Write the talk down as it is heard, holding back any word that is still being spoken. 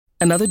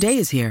Another day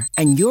is here,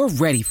 and you're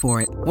ready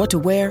for it. What to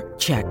wear?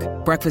 Check.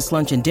 Breakfast,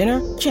 lunch, and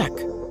dinner? Check.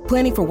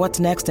 Planning for what's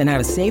next and how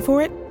to save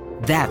for it?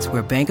 That's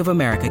where Bank of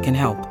America can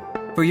help.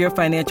 For your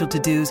financial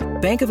to-dos,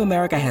 Bank of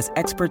America has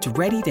experts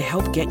ready to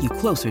help get you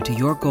closer to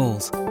your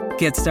goals.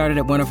 Get started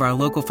at one of our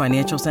local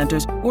financial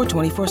centers or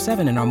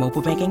 24/7 in our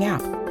mobile banking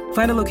app.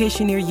 Find a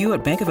location near you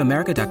at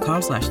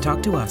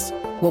bankofamerica.com/talktous.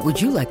 What would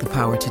you like the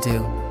power to do?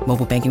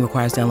 Mobile banking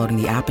requires downloading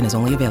the app and is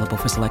only available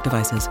for select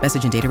devices.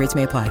 Message and data rates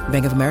may apply.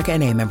 Bank of America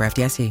N.A., member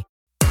FDIC.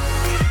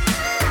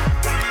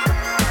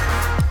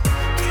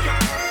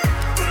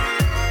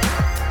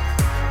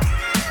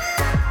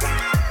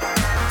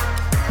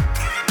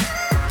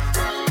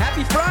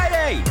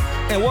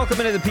 And welcome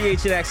into the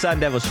PHNX Sun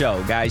Devil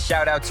Show, guys.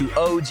 Shout out to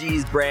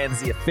OG's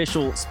Brands, the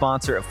official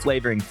sponsor of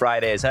Flavoring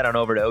Fridays. Head on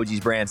over to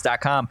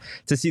ogsbrands.com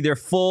to see their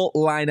full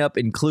lineup,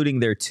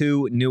 including their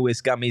two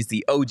newest gummies,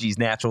 the OG's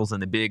Naturals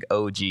and the Big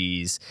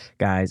OG's,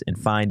 guys, and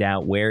find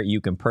out where you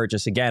can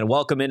purchase. Again,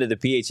 welcome into the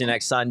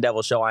PHNX Sun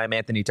Devil Show. I'm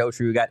Anthony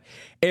Totri. We got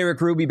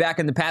Eric Ruby back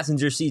in the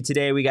passenger seat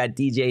today. We got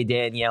DJ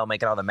Danielle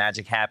making all the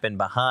magic happen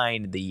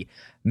behind the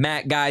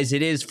Matt. Guys,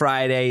 it is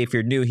Friday. If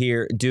you're new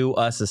here, do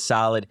us a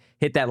solid.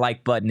 Hit that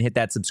like button, hit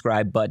that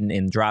subscribe button,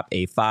 and drop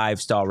a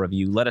 5-star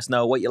review. Let us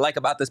know what you like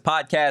about this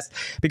podcast,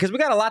 because we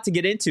got a lot to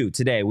get into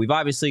today. We've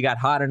obviously got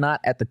Hot or Not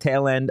at the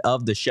tail end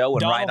of the show,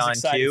 and Donald's right on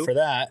excited cue. for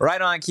that.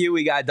 Right on cue,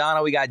 we got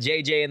Donald, we got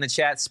JJ in the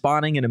chat,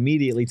 spawning and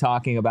immediately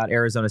talking about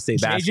Arizona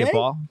State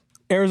basketball.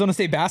 Arizona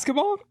State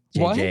basketball?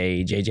 What?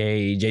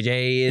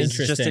 JJ is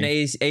just an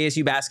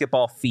ASU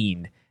basketball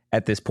fiend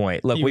at this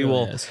point. Look, we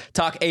will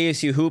talk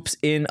ASU hoops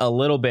in a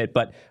little bit,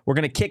 but we're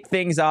going to kick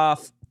things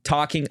off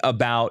talking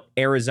about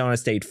Arizona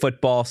State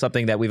football,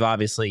 something that we've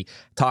obviously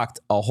talked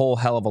a whole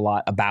hell of a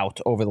lot about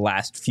over the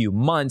last few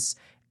months,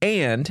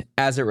 and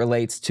as it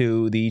relates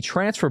to the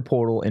transfer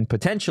portal and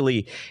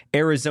potentially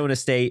Arizona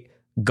State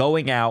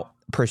going out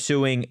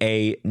pursuing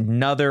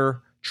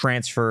another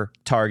transfer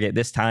target,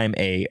 this time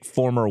a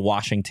former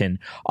Washington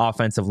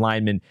offensive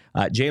lineman,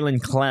 Jalen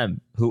Klemm,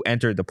 who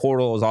entered the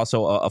portal, is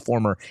also a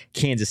former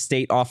Kansas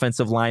State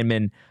offensive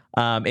lineman,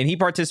 and he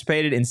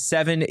participated in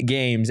 7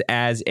 games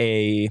as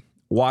a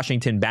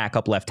Washington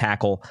backup left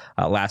tackle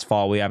last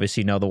fall. We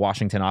obviously know the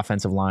Washington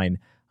offensive line,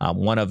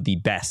 one of the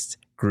best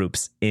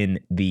groups in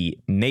the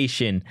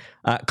nation.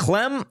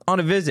 Klemm on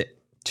a visit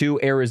to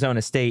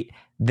Arizona State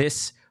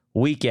this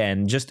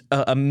weekend. Just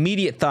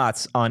immediate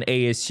thoughts on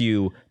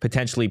ASU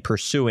potentially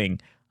pursuing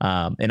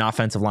an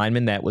offensive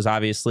lineman that was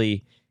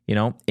obviously, you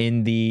know,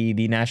 in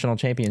the national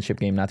championship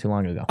game not too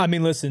long ago. I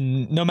mean,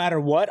 listen, no matter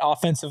what,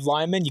 offensive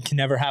linemen, you can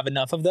never have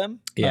enough of them,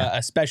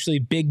 especially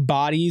big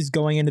bodies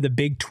going into the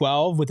Big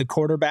 12 with a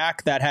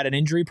quarterback that had an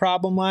injury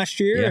problem last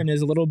year and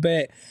is a little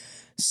bit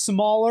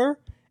smaller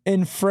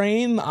in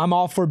frame. I'm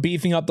all for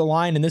beefing up the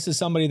line, and this is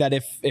somebody that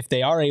if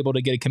they are able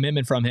to get a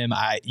commitment from him,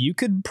 you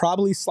could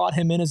probably slot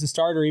him in as a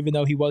starter, even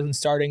though he wasn't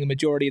starting a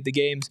majority of the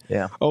games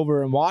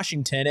over in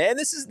Washington. And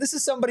this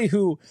is somebody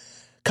who,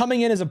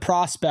 coming in as a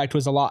prospect,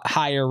 was a lot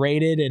higher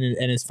rated,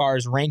 and as far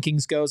as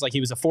rankings goes, like he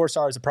was a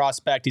 4-star as a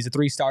prospect, he's a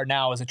 3-star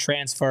now as a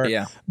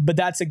transfer. But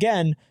that's,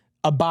 again,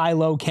 a buy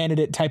low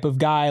candidate type of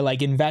guy,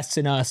 like invest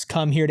in us,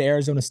 come here to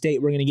Arizona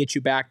State, we're going to get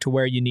you back to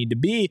where you need to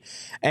be.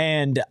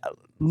 And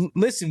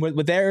listen,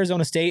 with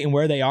Arizona State and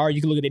where they are,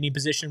 you can look at any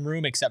position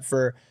room except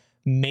for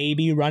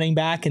maybe running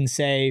back and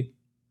say,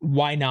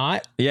 why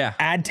not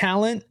add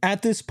talent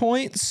at this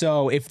point?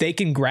 So if they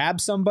can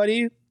grab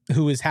somebody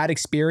who has had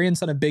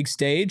experience on a big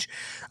stage,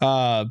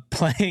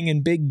 playing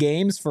in big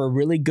games for a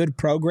really good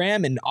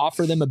program, and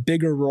offer them a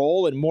bigger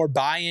role and more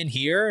buy-in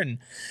here, and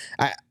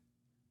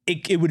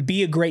it would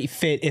be a great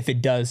fit if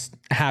it does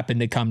happen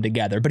to come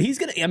together. But he's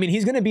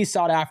gonna be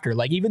sought after.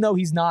 Like, even though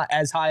he's not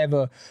as high of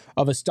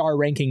a star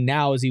ranking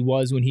now as he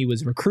was when he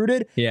was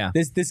recruited,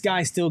 this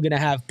guy's still gonna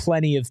have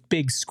plenty of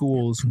big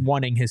schools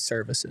wanting his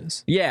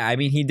services. Yeah, I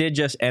mean, he did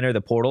just enter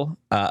the portal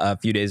a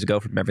few days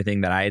ago from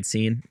everything that I had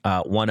seen.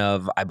 One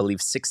of, I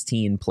believe,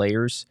 16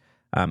 players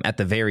at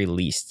the very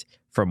least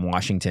from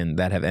Washington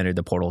that have entered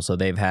the portal. So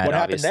they've had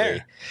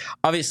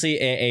obviously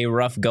a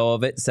rough go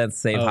of it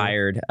since they've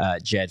hired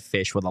Jed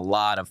Fish, with a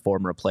lot of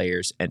former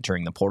players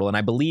entering the portal. And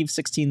I believe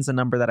 16 is the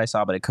number that I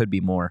saw, but it could be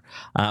more.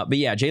 But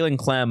yeah, Jalen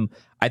Klemm,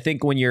 I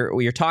think when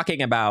you're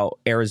talking about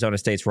Arizona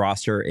State's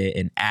roster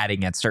and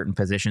adding at certain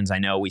positions, I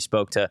know we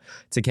spoke to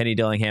Kenny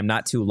Dillingham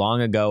not too long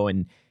ago,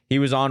 and he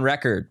was on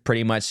record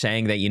pretty much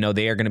saying that, you know,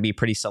 they are going to be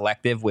pretty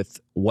selective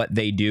with what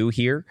they do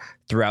here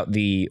throughout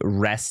the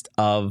rest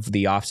of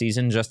the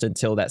offseason, just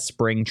until that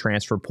spring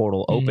transfer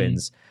portal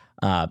opens.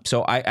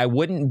 So I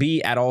wouldn't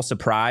be at all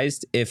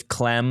surprised if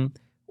Klemm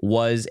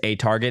was a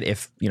target.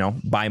 If, you know,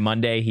 by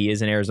Monday he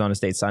is an Arizona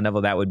State Sun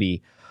Devil, that would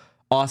be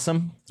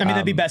awesome. I mean,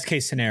 that'd be best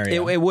case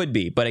scenario. It would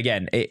be. But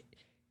again,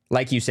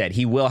 like you said,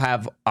 he will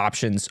have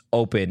options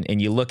open.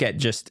 And you look at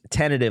just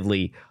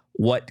tentatively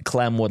what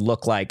Klemm would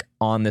look like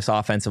on this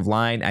offensive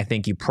line. I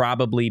think you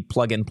probably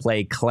plug and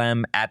play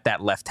Klemm at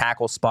that left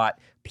tackle spot.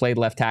 Played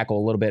left tackle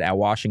a little bit at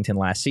Washington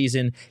last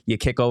season. You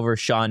kick over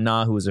Sean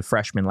Na, who was a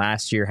freshman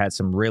last year, had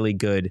some really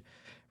good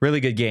really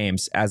good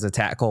games as a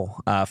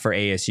tackle for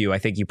ASU. I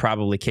think you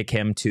probably kick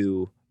him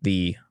to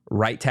the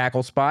right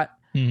tackle spot.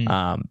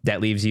 That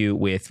leaves you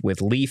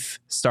with Leaf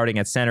starting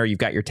at center. You've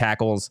got your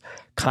tackles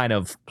kind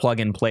of plug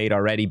and played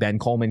already. Ben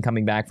Coleman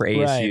coming back for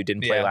ASU,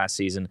 didn't play last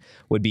season,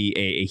 would be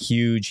a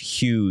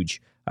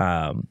huge,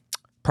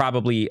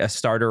 probably a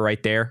starter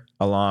right there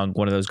along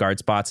one of those guard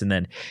spots. And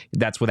then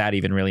that's without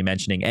even really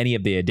mentioning any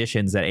of the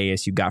additions that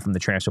ASU got from the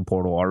transfer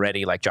portal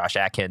already, like Josh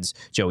Atkins,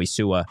 Joey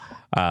Sua.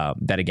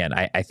 That again,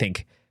 I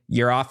think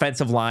your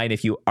offensive line,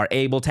 if you are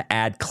able to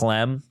add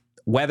Klemm,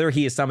 whether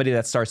he is somebody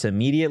that starts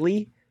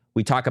immediately,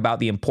 we talk about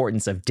the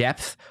importance of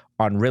depth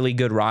on really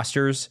good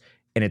rosters,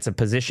 and it's a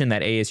position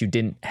that ASU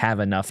didn't have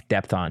enough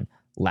depth on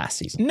last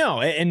season.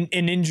 No, and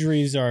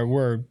injuries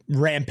were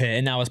rampant,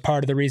 and that was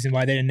part of the reason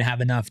why they didn't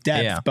have enough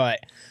depth. Yeah.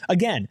 But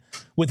again,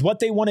 with what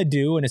they want to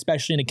do, and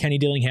especially in a Kenny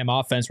Dillingham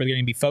offense where they're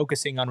going to be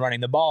focusing on running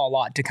the ball a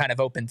lot to kind of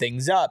open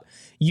things up,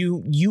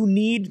 you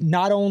need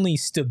not only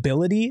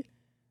stability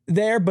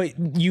there,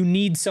 but you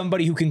need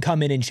somebody who can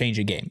come in and change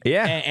a game.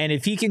 Yeah. And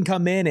if he can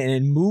come in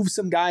and move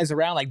some guys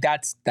around, like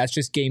that's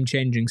just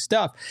game-changing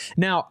stuff.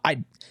 Now,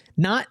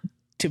 not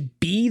to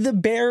be the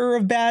bearer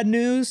of bad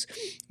news,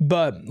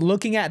 but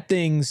looking at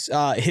things,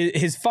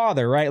 his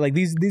father, right? Like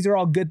these are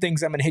all good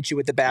things. I'm going to hit you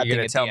with the bad thing. You're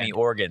going to tell me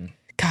Oregon.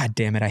 God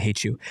damn it, I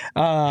hate you.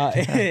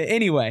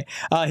 Anyway,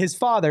 his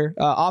father,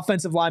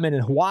 offensive lineman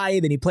in Hawaii,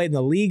 then he played in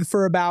the league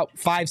for about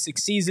 5-6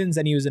 seasons,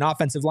 and he was an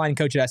offensive line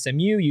coach at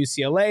SMU,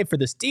 UCLA for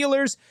the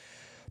Steelers.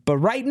 But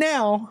right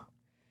now,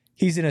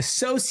 he's an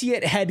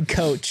associate head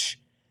coach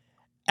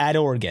at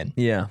Oregon.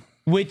 Yeah.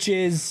 Which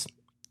is,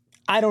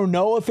 I don't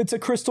know if it's a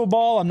crystal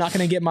ball. I'm not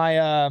going to get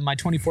my my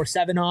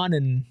 24/7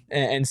 on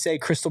and say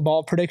crystal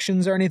ball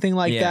predictions or anything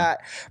like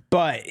that.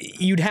 But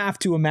you'd have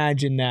to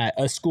imagine that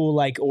a school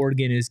like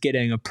Oregon is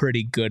getting a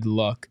pretty good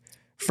look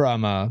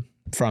from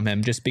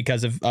him just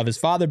because of his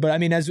father. But I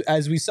mean,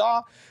 as we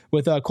saw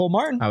with Cole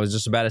Martin, I was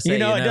just about to say, it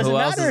doesn't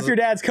matter if your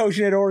dad's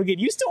coaching at Oregon.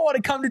 You still want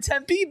to come to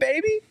Tempe,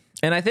 baby.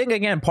 And I think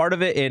again, part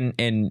of it,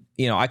 in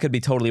I could be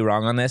totally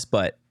wrong on this,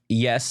 but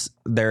yes,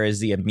 there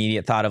is the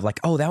immediate thought of like,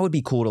 oh, that would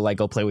be cool to like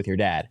go play with your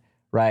dad,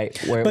 right?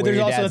 But there's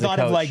also the thought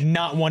of like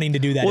not wanting to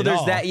do that. Well,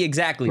 there's that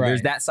exactly. Right.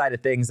 There's that side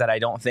of things that I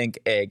don't think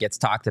it gets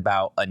talked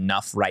about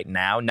enough right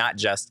now. Not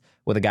just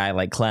with a guy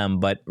like Klemm,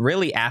 but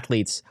really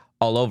athletes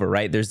all over,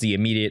 right? There's the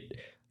immediate.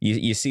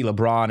 You see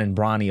LeBron and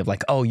Bronny of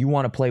like, oh, you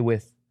want to play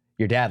with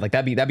your dad? Like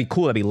that'd be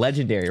cool. That'd be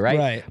legendary, right?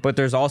 Right. But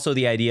there's also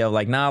the idea of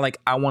like, nah, like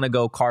I want to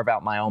go carve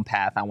out my own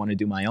path. I want to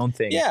do my own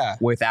thing. Yeah.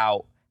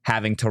 Without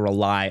having to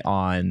rely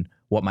on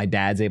what my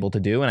dad's able to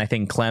do. And I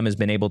think Klemm has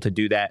been able to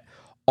do that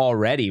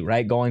already,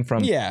 right? Going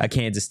from a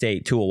Kansas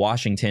State to a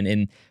Washington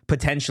and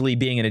potentially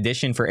being an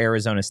addition for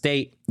Arizona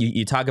State.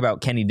 You talk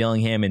about Kenny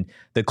Dillingham and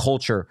the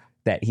culture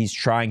that he's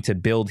trying to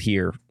build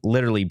here,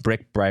 literally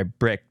brick by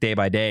brick, day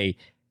by day.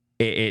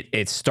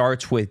 It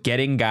starts with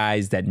getting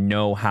guys that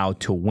know how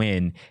to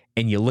win.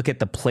 And you look at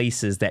the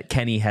places that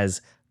Kenny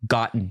has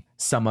gotten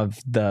some of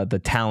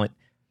the talent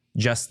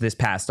just this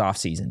past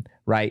offseason,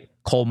 right?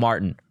 Cole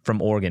Martin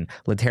from Oregon,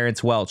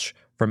 LaTerrence Welch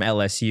from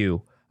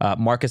LSU,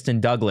 Marcuston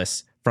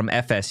Douglas from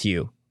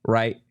FSU,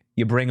 right?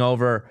 You bring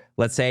over,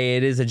 let's say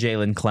it is a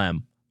Jalen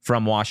Klemm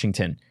from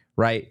Washington,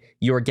 right?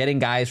 You're getting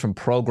guys from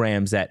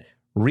programs that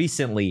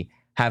recently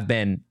have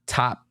been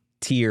top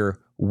tier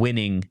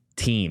winning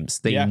teams.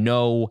 They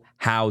know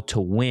how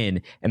to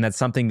win. And that's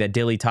something that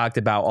Dilly talked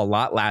about a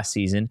lot last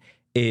season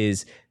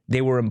is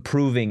they were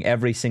improving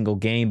every single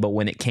game, but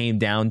when it came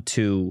down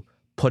to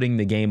putting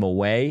the game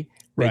away,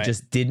 they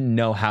just didn't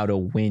know how to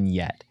win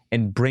yet.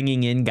 And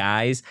bringing in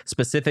guys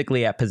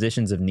specifically at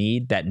positions of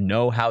need that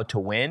know how to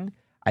win,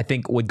 I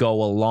think would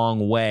go a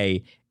long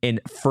way in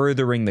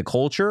furthering the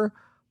culture.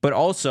 But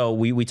also,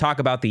 we talk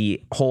about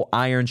the whole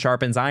iron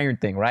sharpens iron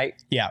thing, right?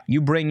 Yeah. You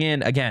bring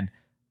in, again,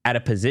 at a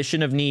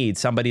position of need,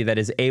 somebody that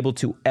is able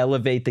to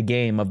elevate the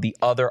game of the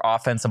other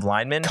offensive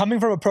linemen. Coming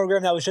from a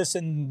program that was just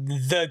in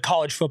the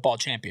college football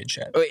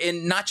championship.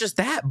 And not just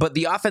that, but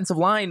the offensive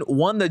line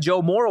won the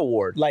Joe Moore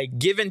Award. Like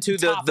given to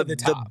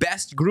the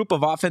best group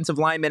of offensive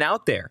linemen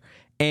out there.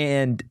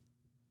 And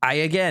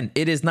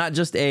it is not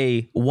just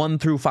a 1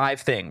 through 5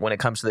 thing when it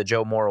comes to the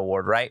Joe Moore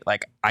Award, right?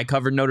 Like I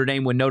covered Notre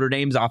Dame when Notre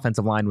Dame's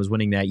offensive line was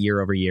winning that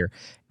year over year.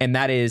 And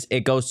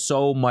it goes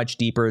so much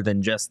deeper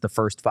than just the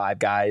first 5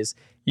 guys.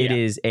 Yeah. It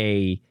is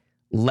a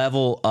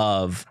level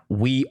of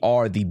we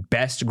are the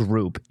best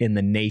group in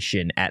the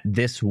nation at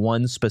this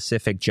one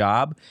specific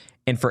job.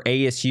 And for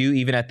ASU,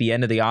 even at the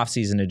end of the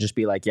offseason, to just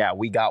be like, yeah,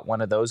 we got one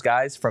of those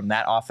guys from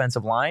that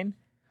offensive line.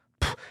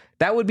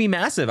 That would be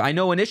massive. I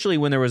know initially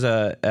when there was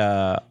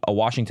a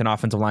Washington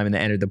offensive lineman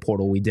that entered the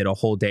portal, we did a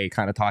whole day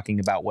kind of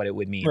talking about what it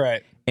would mean.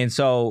 Right. And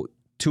so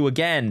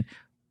again,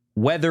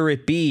 whether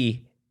it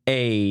be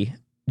a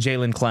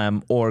Jalen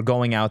Klemm or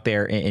going out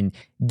there and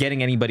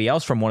getting anybody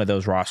else from one of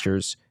those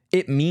rosters,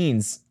 it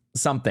means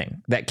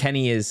something that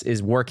Kenny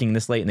is working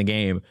this late in the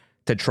game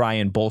to try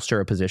and bolster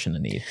a position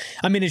of need.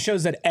 I mean, it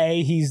shows that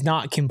he's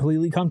not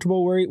completely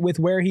comfortable with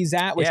where he's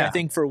at, which I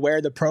think for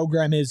where the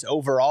program is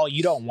overall,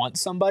 you don't want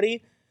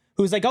somebody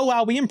who's like, oh,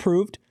 wow, we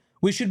improved.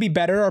 We should be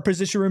better. Our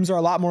position rooms are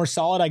a lot more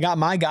solid. I got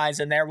my guys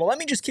in there. Well, let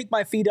me just kick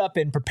my feet up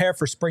and prepare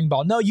for spring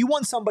ball. No, you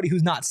want somebody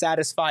who's not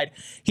satisfied.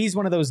 He's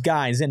one of those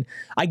guys. And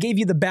I gave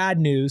you the bad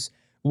news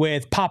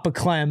with Papa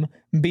Klemm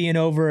being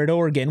over at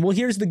Oregon. Well,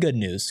 here's the good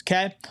news,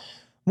 okay?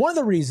 One of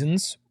the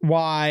reasons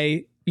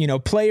why,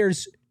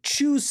 players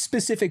choose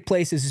specific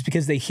places is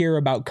because they hear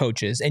about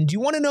coaches. And do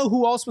you want to know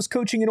who else was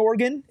coaching in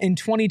Oregon in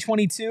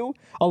 2022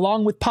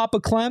 along with Papa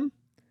Klemm?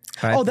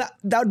 Right. Oh, that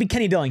would be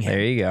Kenny Dillingham.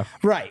 There you go.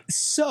 Right.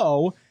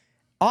 So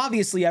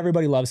obviously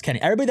everybody loves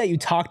Kenny. Everybody that you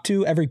talk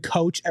to, every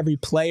coach, every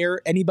player,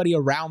 anybody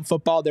around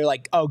football, they're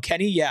like, oh,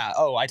 Kenny, yeah.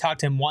 Oh, I talked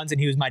to him once and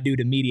he was my dude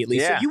immediately.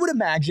 Yeah. So you would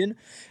imagine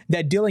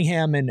that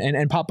Dillingham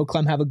and Papa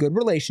Klemm have a good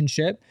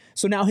relationship.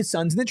 So now his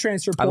son's in the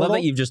transfer portal. I love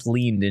that you've just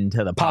leaned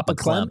into the Papa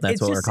Klemm.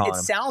 That's what we're calling him.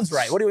 It sounds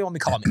right. What do we want me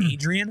to call him?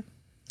 Adrian?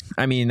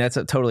 I mean, that's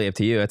totally up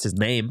to you. That's his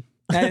name.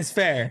 That is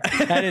fair.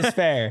 That is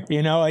fair.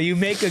 You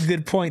make a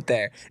good point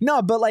there.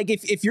 No, but like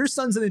if your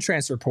son's in the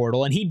transfer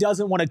portal and he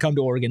doesn't want to come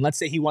to Oregon, let's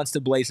say he wants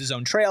to blaze his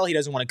own trail, he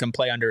doesn't want to come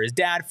play under his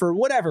dad for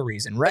whatever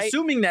reason, right?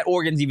 Assuming that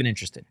Oregon's even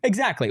interested.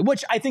 Exactly,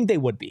 which I think they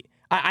would be.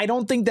 I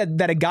don't think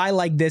that a guy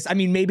like this, I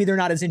mean, maybe they're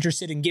not as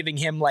interested in giving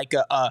him like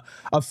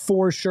a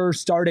for sure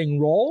starting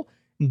role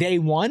day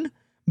one,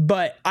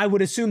 but I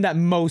would assume that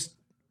most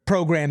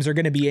programs are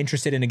going to be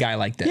interested in a guy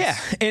like this. Yeah.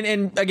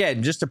 And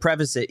again, just to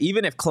preface it,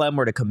 even if Klemm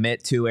were to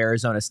commit to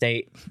Arizona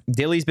State,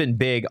 Dilly's been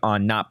big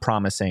on not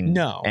promising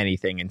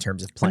anything in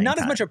terms of playing Not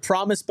time. As much a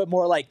promise, but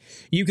more like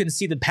you can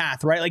see the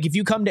path, right? Like if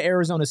you come to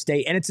Arizona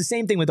State, and it's the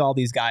same thing with all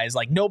these guys,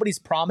 like nobody's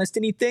promised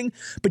anything,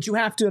 but you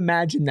have to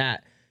imagine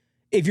that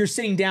if you're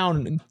sitting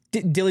down,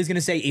 Dilly's going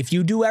to say, if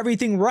you do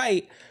everything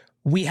right,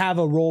 we have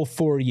a role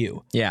for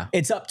you. Yeah.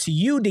 It's up to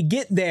you to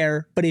get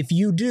there, but if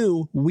you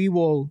do, we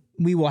will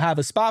have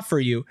a spot for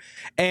you.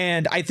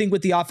 And I think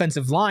with the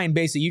offensive line,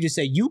 basically you just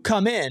say, you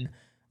come in,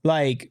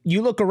 like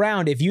you look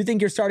around. If you think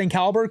you're starting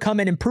caliber,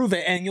 come in and prove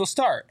it and you'll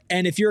start.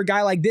 And if you're a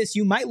guy like this,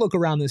 you might look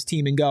around this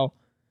team and go,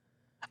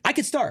 I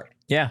could start.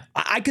 Yeah.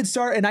 I could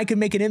start and I could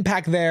make an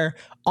impact there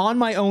on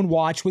my own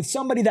watch with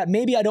somebody that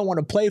maybe I don't want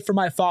to play for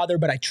my father,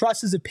 but I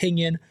trust his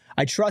opinion.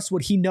 I trust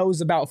what he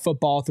knows about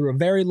football through a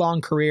very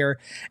long career.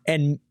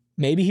 And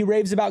maybe he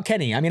raves about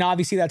Kenny. I mean,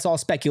 obviously that's all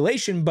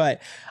speculation,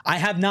 but I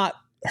have not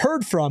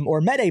heard from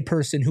or met a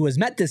person who has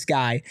met this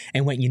guy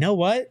and went, you know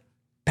what?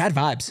 Bad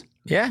vibes.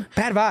 Yeah.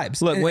 Bad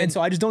vibes. Look, and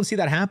so I just don't see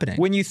that happening.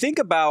 When you think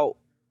about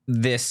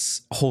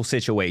this whole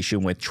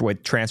situation with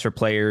transfer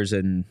players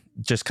and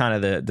just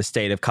kind of the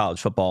state of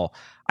college football,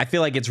 I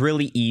feel like it's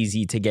really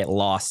easy to get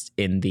lost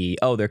in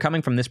they're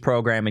coming from this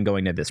program and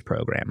going to this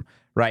program,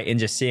 right? And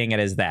just seeing it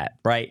as that,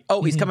 right?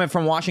 Oh, he's coming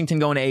from Washington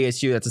going to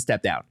ASU, that's a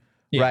step down,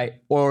 right?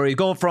 Or he's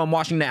going from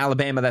Washington to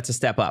Alabama, that's a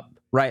step up,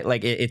 right?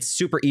 Like it's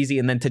super easy,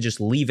 and then to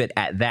just leave it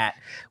at that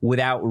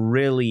without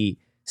really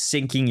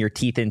sinking your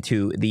teeth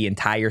into the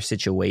entire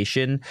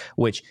situation,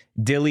 which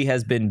Dilly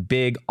has been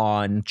big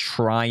on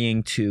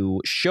trying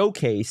to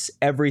showcase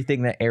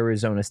everything that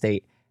Arizona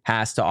State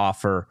has to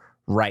offer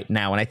right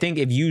now. And I think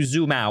if you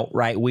zoom out,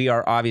 right, we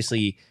are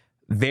obviously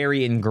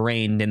very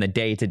ingrained in the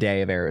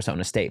day-to-day of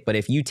Arizona State. But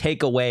if you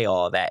take away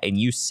all of that and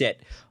you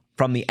sit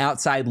from the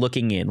outside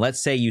looking in,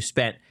 let's say you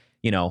spent,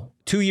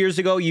 2 years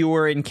ago, you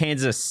were in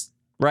Kansas,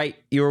 right?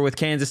 You were with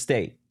Kansas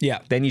State. Yeah.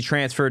 Then you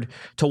transferred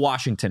to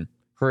Washington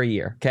for a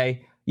year,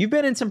 okay? You've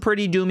been in some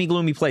pretty doomy,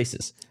 gloomy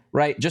places,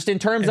 right? Just in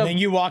terms of... And then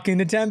you walk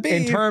into Tempe.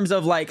 In terms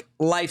of, like,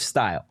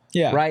 lifestyle,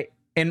 right?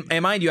 And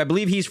mind you, I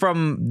believe he's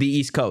from the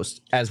East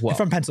Coast as well.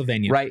 From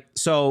Pennsylvania. Right?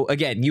 So,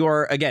 again, you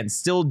are,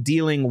 still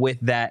dealing with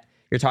that.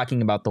 You're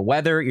talking about the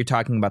weather. You're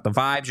talking about the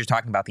vibes. You're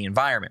talking about the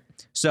environment.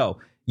 So,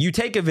 you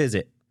take a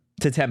visit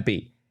to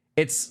Tempe.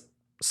 It's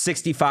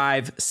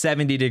 65,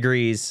 70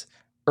 degrees,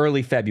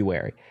 early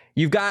February.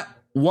 You've got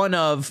one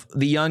of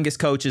the youngest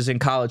coaches in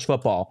college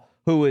football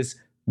who is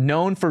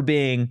known for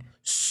being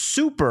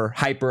super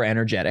hyper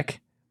energetic,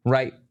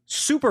 right?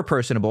 Super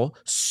personable,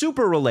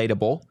 super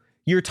relatable.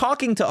 You're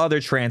talking to other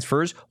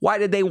transfers. Why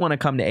did they want to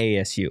come to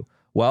ASU?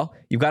 Well,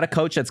 you've got a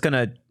coach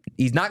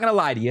he's not going to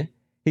lie to you.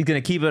 He's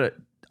going to keep it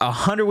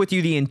 100 with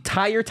you the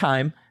entire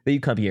time that you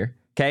come here.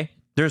 Okay.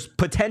 There's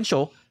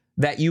potential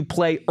that you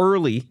play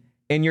early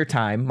in your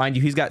time. Mind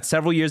you, he's got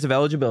several years of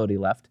eligibility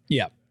left.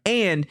 Yeah.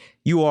 And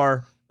you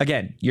are,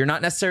 again, you're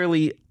not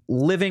necessarily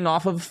living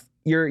off of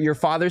your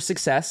father's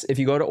success. If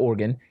you go to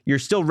Oregon, you're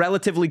still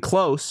relatively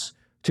close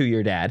to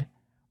your dad,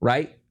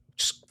 right?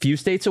 Just a few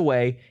states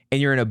away,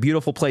 and you're in a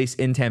beautiful place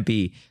in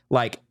Tempe.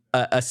 Like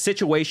a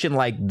situation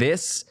like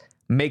this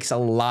makes a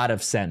lot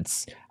of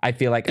sense. I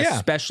feel like,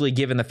 especially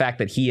given the fact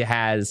that he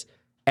has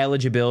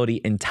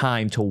eligibility and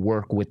time to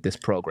work with this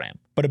program.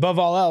 But above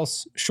all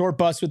else, Short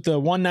Bus with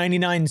the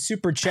 $1.99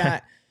 super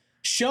chat.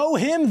 Show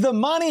him the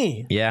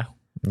money. Yeah.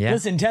 Yeah.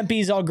 Listen,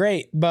 Tempe's all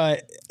great,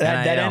 but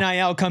that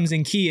NIL comes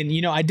in key. And,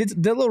 I did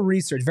a little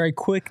research, very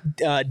quick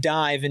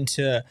dive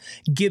into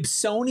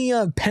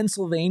Gibsonia,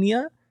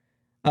 Pennsylvania.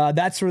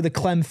 That's where the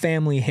Klemm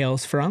family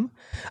hails from.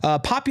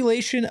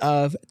 Population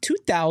of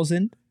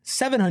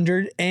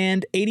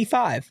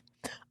 2,785.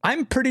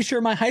 I'm pretty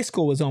sure my high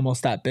school was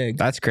almost that big.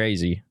 That's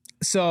crazy.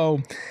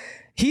 So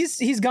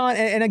he's gone.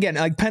 And again,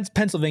 like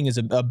Pennsylvania is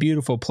a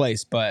beautiful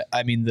place, but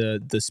I mean,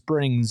 the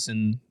springs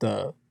and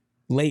the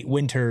late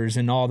winters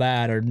and all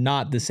that are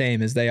not the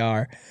same as they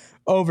are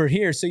over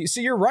here. So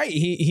you're right.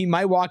 He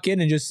might walk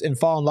in and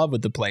fall in love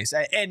with the place.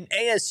 And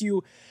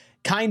ASU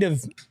kind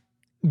of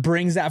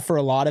brings that for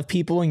a lot of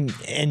people.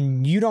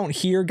 And you don't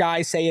hear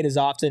guys say it as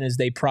often as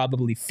they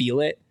probably feel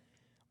it,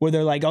 where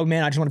they're like, oh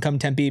man, I just want to come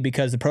to Tempe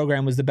because the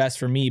program was the best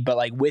for me. But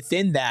like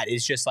within that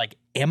is just like,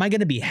 am I going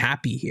to be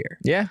happy here?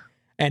 Yeah.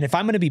 And if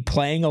I'm going to be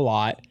playing a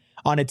lot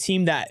on a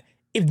team that,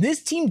 if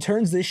this team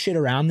turns this shit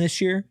around this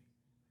year,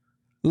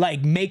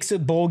 like makes a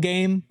bowl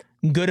game,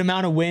 good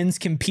amount of wins,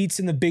 competes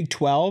in the Big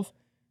 12,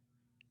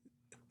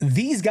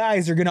 these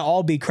guys are going to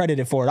all be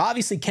credited for it.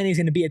 Obviously, Kenny's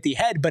going to be at the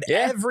head, but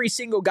every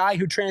single guy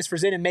who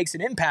transfers in and makes an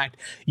impact,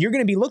 you're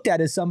going to be looked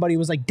at as somebody who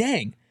was like,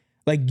 dang,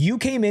 like you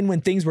came in when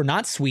things were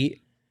not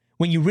sweet,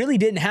 when you really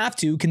didn't have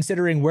to,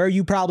 considering where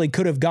you probably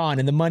could have gone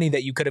and the money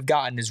that you could have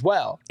gotten as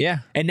well.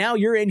 Yeah. And now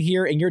you're in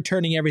here and you're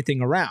turning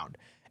everything around.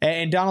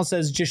 And Donald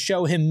says, just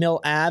show him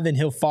Mill Ave and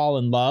he'll fall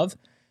in love.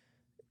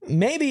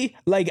 Maybe.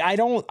 Like, I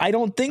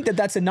don't think that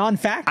that's a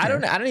non-factor. I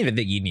don't even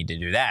think you need to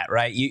do that,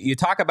 right? You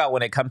talk about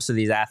when it comes to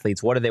these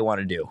athletes, what do they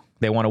want to do?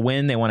 They want to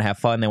win, they want to have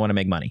fun, they want to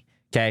make money.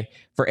 Okay.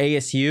 For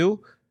ASU,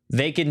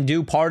 they can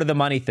do part of the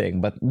money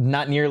thing, but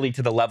not nearly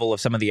to the level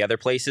of some of the other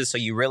places. So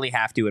you really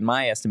have to, in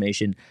my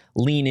estimation,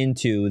 lean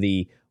into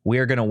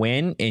we're going to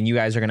win and you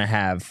guys are going to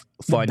have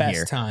fun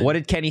here. Time. What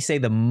did Kenny say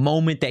the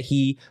moment that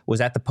he was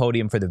at the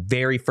podium for the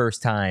very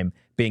first time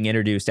being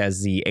introduced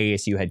as the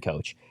ASU head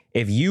coach?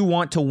 If you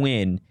want to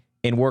win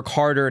and work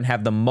harder and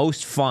have the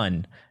most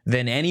fun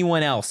than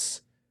anyone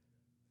else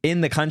in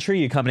the country,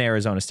 you come to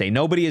Arizona State.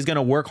 Nobody is going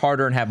to work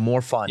harder and have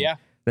more fun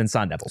than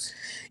Sun Devils.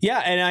 Yeah,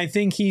 and I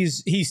think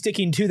he's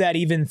sticking to that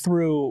even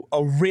through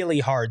a really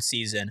hard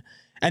season.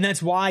 And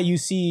that's why you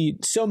see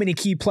so many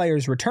key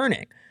players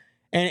returning.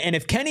 And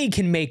if Kenny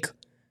can make,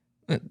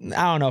 I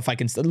don't know if I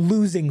can,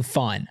 losing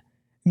fun,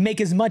 make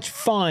as much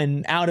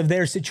fun out of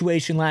their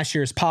situation last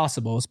year as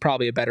possible is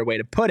probably a better way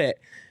to put it,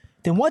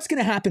 then what's going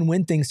to happen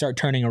when things start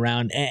turning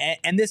around?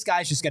 And this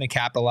guy's just going to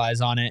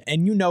capitalize on it.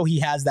 And you know he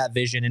has that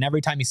vision. And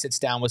every time he sits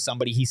down with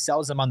somebody, he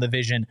sells them on the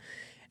vision.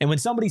 And when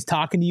somebody's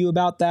talking to you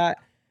about that,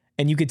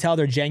 and you could tell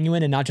they're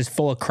genuine and not just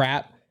full of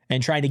crap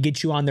and trying to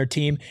get you on their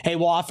team, hey,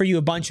 we'll offer you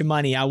a bunch of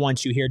money. I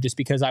want you here just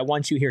because I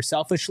want you here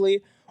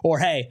selfishly. Or,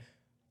 hey,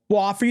 we'll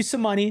offer you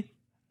some money.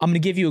 I'm going to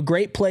give you a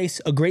great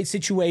place, a great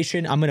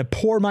situation. I'm going to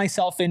pour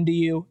myself into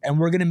you, and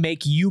we're going to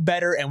make you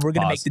better, and we're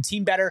going to make the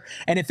team better.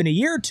 And if in a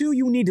year or two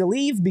you need to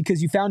leave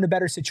because you found a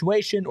better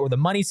situation or the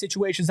money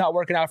situation's not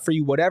working out for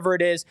you, whatever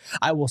it is,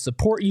 I will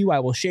support you, I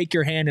will shake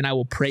your hand, and I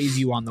will praise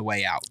you on the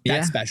way out.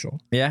 That's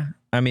special. Yeah.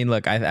 I mean,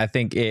 look, I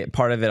think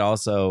part of it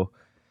also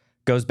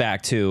goes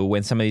back to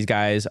when some of these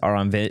guys are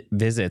on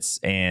visits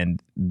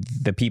and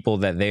the people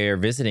that they're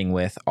visiting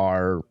with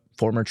are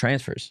former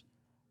transfers.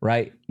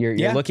 Right.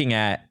 You're looking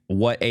at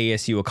what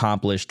ASU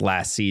accomplished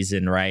last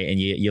season. Right. And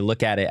you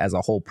look at it as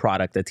a whole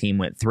product. The team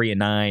went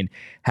 3-9,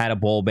 had a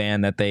bowl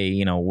ban that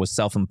they, was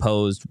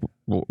self-imposed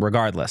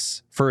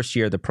regardless. First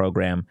year of the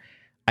program.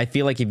 I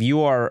feel like if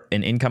you are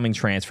an incoming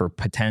transfer,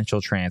 potential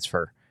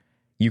transfer,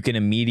 you can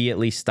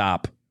immediately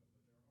stop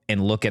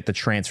and look at the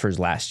transfers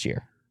last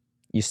year.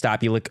 You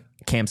look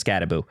Cam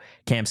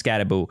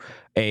Scadaboo,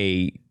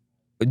 a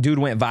dude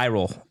went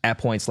viral at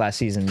points last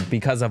season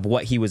because of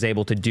what he was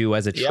able to do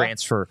as a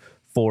transfer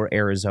for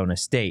Arizona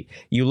State.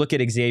 You look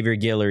at Xavier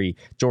Guillory,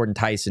 Jordan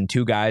Tyson,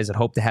 two guys that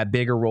hope to have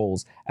bigger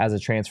roles as a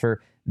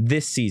transfer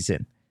this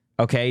season.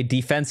 Okay,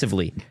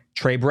 defensively,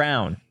 Trey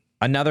Brown,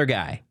 another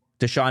guy,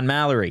 Deshaun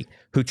Mallory,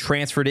 who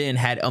transferred in,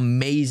 had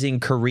amazing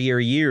career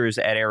years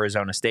at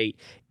Arizona State,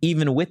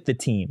 even with the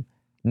team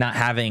not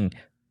having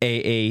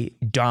a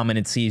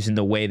dominant season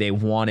the way they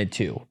wanted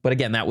to. But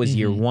again, that was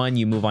year one.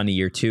 You move on to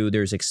year two.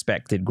 There's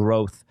expected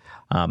growth.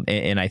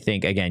 And I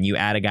think, again, you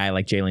add a guy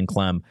like Jalen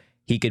Klemm,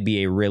 he could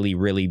be a really,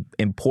 really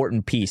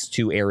important piece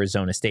to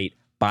Arizona State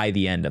by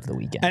the end of the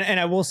weekend.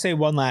 And I will say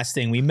one last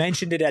thing. We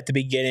mentioned it at the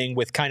beginning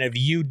with kind of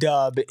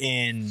UW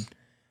in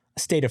a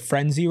state of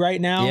frenzy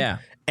right now. Yeah.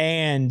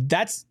 And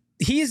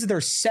he is their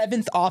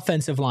 7th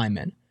offensive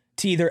lineman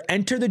to either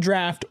enter the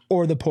draft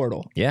or the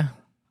portal. Yeah.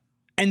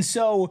 And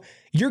so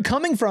you're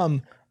coming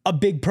from a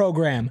big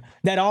program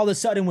that all of a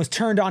sudden was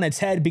turned on its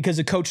head because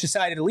a coach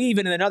decided to leave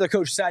and another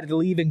coach decided to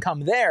leave and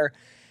come there.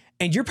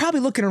 And you're probably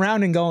looking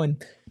around and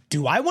going,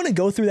 do I want to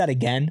go through that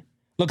again?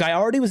 Look, I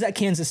already was at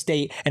Kansas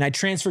State and I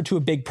transferred to a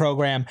big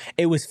program.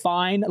 It was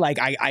fine. Like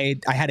I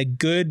had a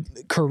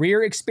good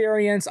career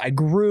experience. I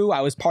grew.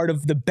 I was part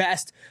of the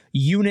best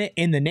unit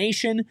in the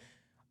nation.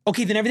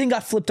 Okay, then everything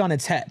got flipped on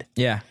its head.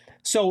 Yeah.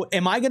 So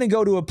am I going to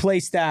go to a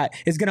place that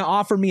is going to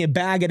offer me a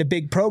bag at a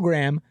big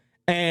program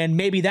and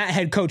maybe that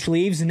head coach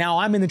leaves and now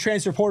I'm in the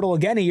transfer portal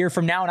again a year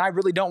from now and I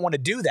really don't want to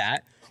do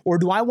that? Or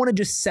do I want to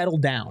just settle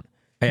down?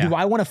 Yeah. Do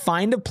I want to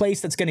find a place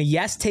that's going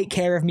to, take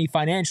care of me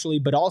financially,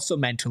 but also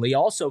mentally,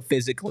 also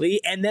physically,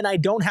 and then I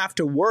don't have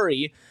to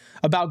worry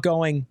about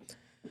going,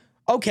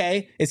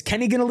 Okay, is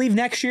Kenny going to leave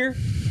next year?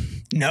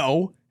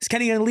 No. Is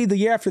Kenny going to leave the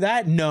year after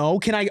that? No.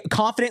 Can I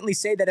confidently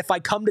say that if I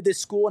come to this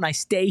school and I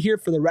stay here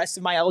for the rest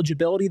of my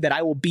eligibility, that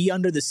I will be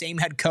under the same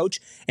head coach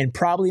and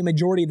probably a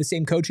majority of the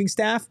same coaching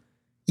staff?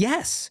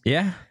 Yes.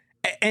 Yeah.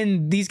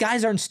 And these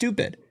guys aren't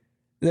stupid.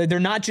 They're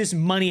not just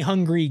money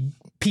hungry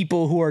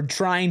people who are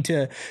trying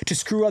to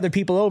screw other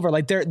people over.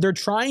 Like they're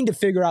trying to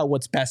figure out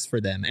what's best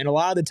for them. And a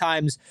lot of the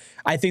times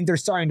I think they're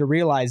starting to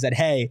realize that,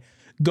 hey,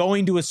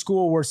 going to a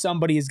school where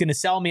somebody is going to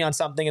sell me on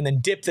something and then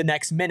dip the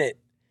next minute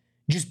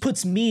just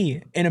puts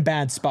me in a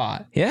bad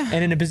spot. Yeah.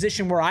 And in a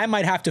position where I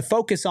might have to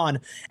focus on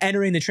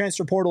entering the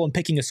transfer portal and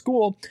picking a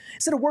school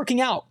instead of working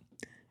out,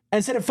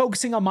 instead of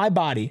focusing on my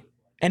body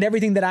and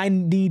everything that I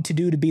need to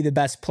do to be the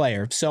best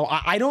player. So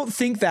I don't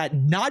think that,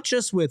 not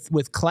just with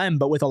Klemm,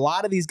 but with a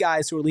lot of these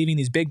guys who are leaving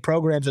these big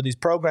programs or these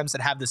programs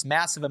that have this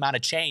massive amount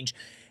of change,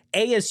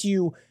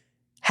 ASU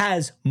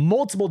has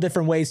multiple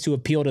different ways to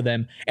appeal to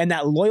them. And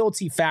that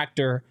loyalty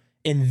factor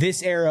in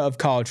this era of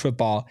college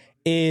football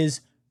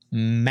is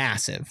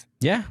massive.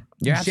 Yeah,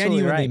 you're absolutely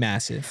genuinely right.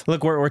 Massive.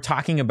 Look, we're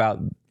talking about,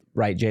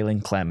 right,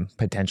 Jalen Klemm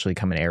potentially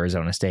coming to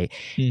Arizona State.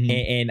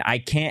 And I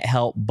can't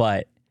help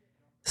but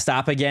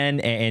stop again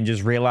and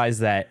just realize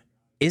that,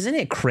 isn't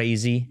it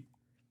crazy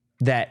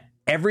that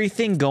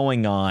everything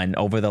going on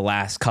over the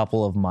last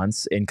couple of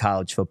months in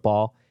college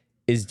football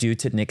is due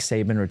to Nick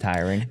Saban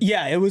retiring?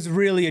 Yeah, it was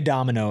really a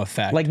domino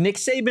effect. Like Nick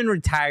Saban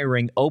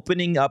retiring,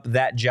 opening up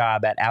that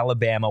job at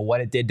Alabama,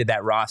 what it did to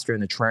that roster in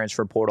the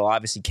transfer portal.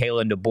 Obviously,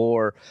 Kalen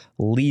DeBoer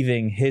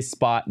leaving his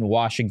spot in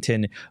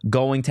Washington,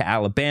 going to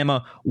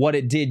Alabama, what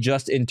it did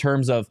just in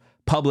terms of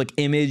public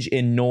image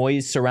and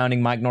noise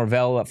surrounding Mike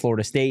Norvell at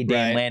Florida State,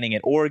 Dan Lanning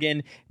at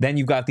Oregon. Then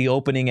you've got the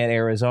opening at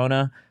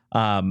Arizona.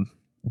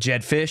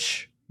 Jed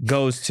Fish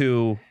goes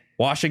to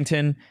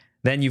Washington.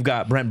 Then you've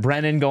got Brent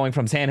Brennan going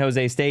from San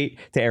Jose State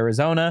to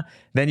Arizona.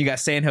 Then you got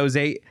San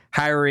Jose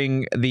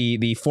hiring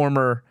the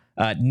former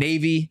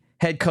Navy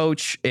head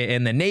coach,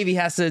 and the Navy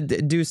has to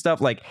do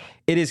stuff. Like,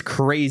 it is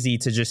crazy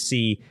to just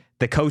see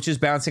the coaches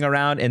bouncing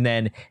around, and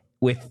then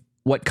with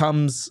what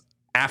comes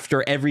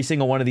after every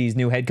single one of these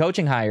new head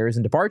coaching hires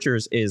and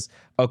departures is,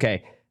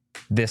 okay,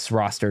 this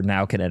roster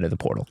now can enter the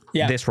portal.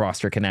 Yeah. This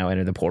roster can now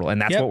enter the portal.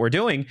 And that's what we're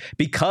doing,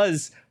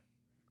 because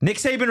Nick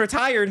Saban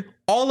retired.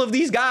 All of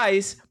these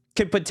guys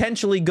could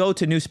potentially go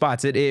to new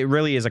spots. It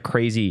really is a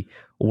crazy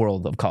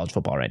world of college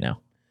football right now.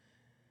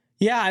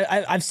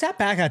 Yeah, I've sat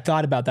back and I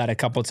thought about that a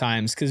couple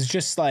times, because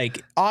just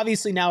like,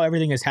 obviously now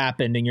everything has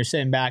happened and you're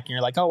sitting back and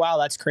you're like, oh, wow,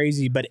 that's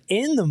crazy. But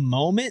in the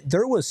moment,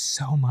 there was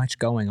so much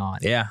going on.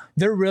 Yeah.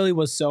 There really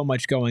was so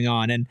much going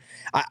on. And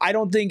I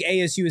don't think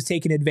ASU has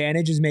taken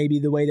advantage as maybe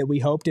the way that we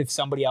hoped if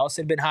somebody else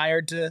had been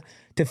hired to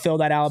fill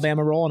that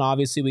Alabama role. And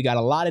obviously we got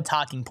a lot of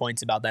talking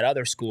points about that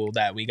other school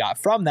that we got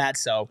from that.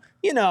 So,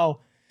 you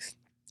know,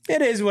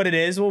 it is what it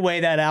is. We'll weigh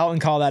that out and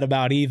call that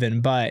about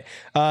even. But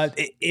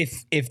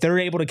if they're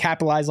able to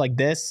capitalize like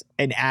this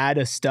and add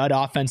a stud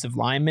offensive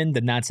lineman,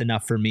 then that's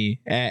enough for me.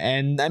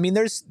 And I mean,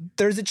 there's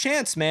a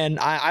chance, man.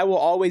 I will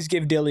always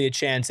give Dilly a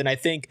chance. And I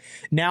think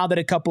now that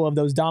a couple of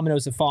those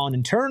dominoes have fallen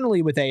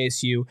internally with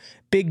ASU,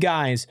 big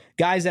guys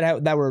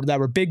that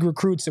were big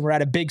recruits and were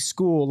at a big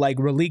school like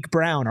Raleek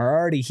Brown are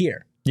already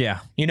here. Yeah.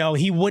 You know,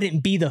 he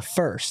wouldn't be the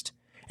first.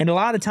 And a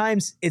lot of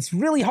times it's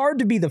really hard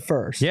to be the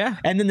first. Yeah.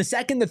 And then the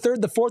second, the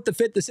third, the fourth, the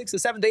fifth, the sixth, the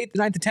seventh, the eighth, the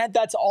ninth, the 10th,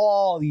 that's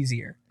all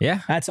easier. Yeah.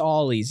 That's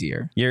all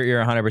easier.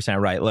 You're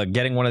 100% right. Look,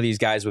 getting one of these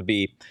guys would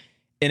be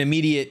an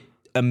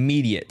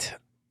immediate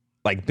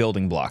like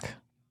building block,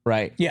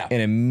 right? Yeah. An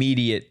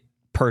immediate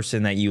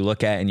person that you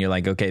look at and you're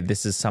like, okay,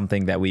 this is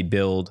something that we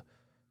build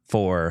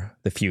for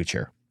the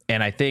future.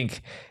 And I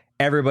think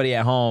everybody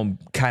at home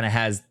kind of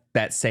has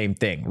that same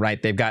thing, right?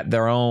 They've got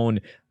their own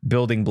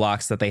building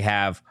blocks that they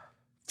have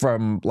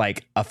from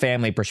like a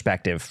family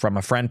perspective, from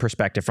a friend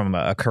perspective, from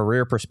a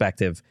career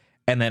perspective,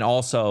 and then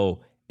also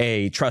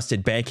a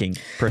trusted banking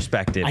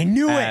perspective. I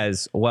knew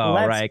as well,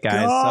 Let's right,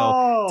 guys?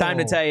 go. So time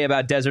to tell you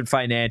about Desert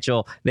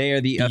Financial. They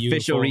are the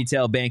official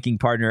retail banking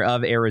partner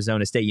of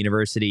Arizona State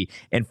University.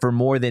 And for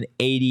more than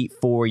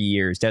 84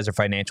 years, Desert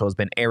Financial has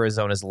been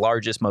Arizona's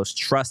largest, most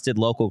trusted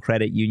local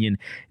credit union,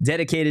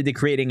 dedicated to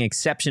creating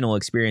exceptional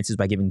experiences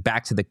by giving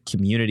back to the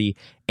community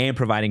and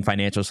providing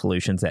financial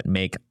solutions that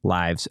make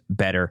lives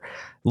better.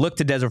 Look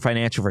to Desert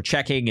Financial for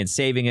checking and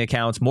saving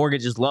accounts,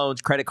 mortgages,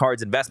 loans, credit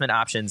cards, investment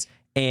options,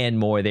 and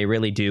more. They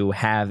really do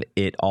have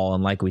it all.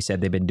 And like we said,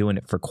 they've been doing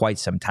it for quite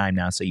some time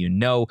now, so you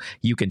know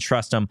you can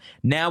trust them.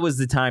 Now is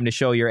the time to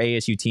show your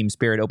ASU team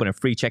spirit. Open a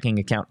free checking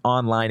account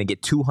online and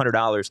get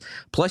 $200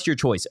 plus your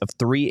choice of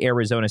 3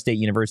 Arizona State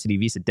University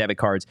Visa debit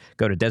cards.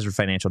 Go to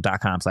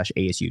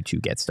desertfinancial.com/ASU to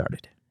get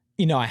started.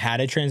 You know, I had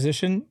a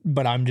transition,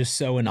 but I'm just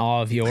so in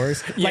awe of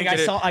yours. You ain't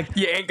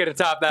gonna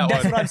top that one.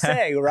 That's what I'm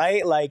saying,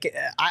 right? Like,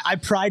 I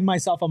pride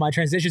myself on my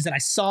transitions, and I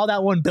saw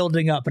that one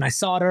building up, and I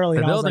saw it early.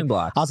 The building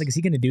blocks. I was like, is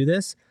he going to do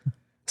this?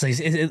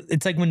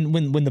 It's like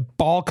when the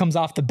ball comes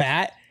off the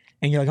bat,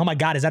 and you're like, oh my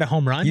God, is that a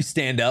home run? You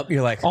stand up,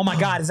 you're like, oh my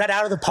God, is that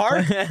out of the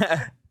park?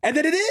 And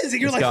then it is.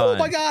 And you're like, gone. oh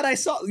my God, I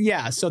saw.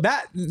 Yeah. So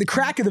that the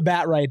crack of the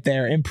bat right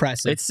there.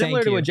 Impressive. It's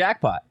similar to a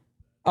jackpot.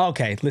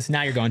 Okay, listen,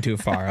 now you're going too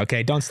far.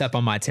 Okay, don't step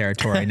on my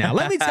territory now.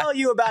 Let me tell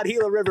you about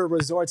Gila River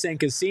Resorts and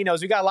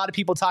Casinos. We got a lot of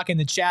people talking in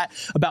the chat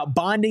about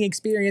bonding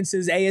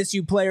experiences,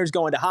 ASU players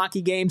going to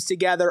hockey games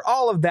together,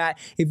 all of that.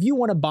 If you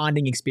want a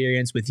bonding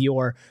experience with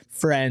your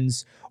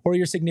friends or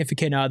your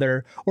significant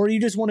other, or you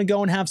just want to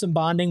go and have some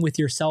bonding with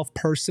yourself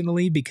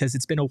personally because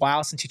it's been a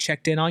while since you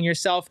checked in on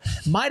yourself,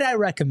 might I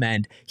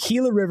recommend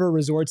Gila River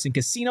Resorts and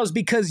Casinos,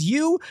 because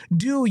you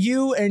do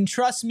you, and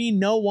trust me,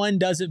 no one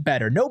does it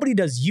better. Nobody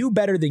does you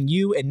better than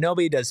you, and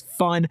nobody does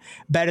fun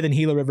better than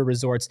Gila River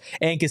Resorts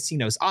and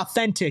Casinos.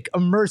 Authentic,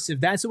 immersive,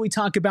 that's what we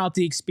talk about,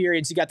 the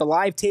experience. You got the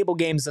live table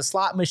games, the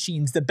slot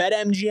machines, the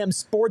BetMGM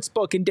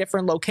sportsbook in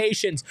different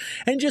locations,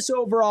 and just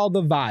overall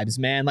the vibes,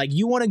 man. Like,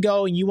 you want to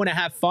go and you want to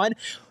have fun.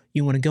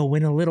 You want to go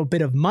win a little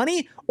bit of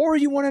money, or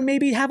you want to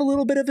maybe have a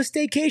little bit of a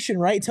staycation,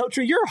 right?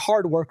 Totra, you're a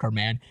hard worker,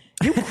 man.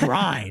 You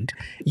grind.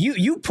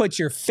 You put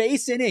your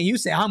face in it. You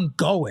say, I'm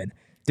going.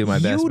 Do my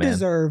best, You man.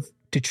 deserve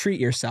to treat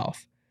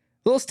yourself.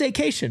 A little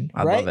staycation,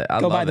 I right? love it. I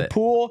go love by the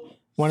pool,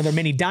 one of their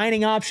many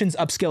dining options,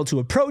 upscale to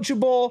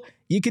approachable.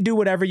 You could do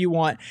whatever you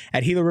want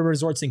at Gila River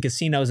Resorts and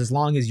Casinos as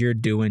long as you're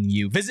doing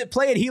you. Visit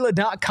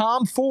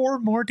playatgila.com for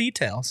more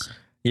details.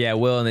 Yeah,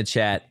 Will in the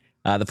chat.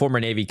 The former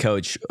Navy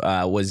coach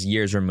was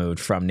years removed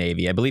from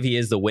Navy. I believe he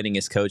is the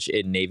winningest coach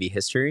in Navy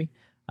history.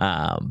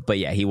 But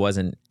yeah, he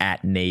wasn't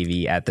at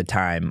Navy at the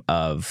time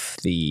of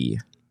the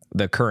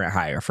current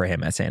hire for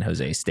him at San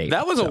Jose State.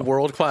 That was a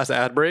world-class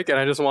ad break, and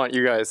I just want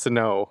you guys to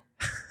know.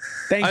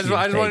 Thank you.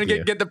 I just want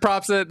to get the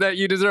props that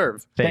you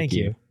deserve. Thank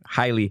you.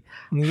 Highly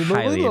A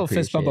little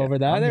fist bump over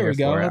that. There we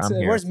go.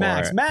 Where's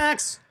Max?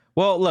 Max!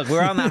 Well, look,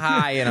 we're on the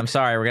high, and I'm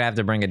sorry, we're going to have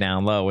to bring it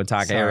down low and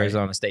talk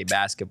Arizona State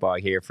basketball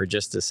here for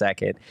just a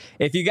second.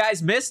 If you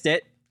guys missed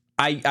it,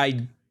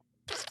 I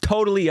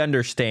totally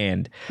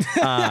understand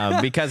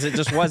because it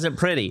just wasn't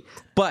pretty.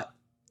 But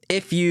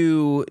if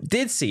you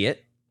did see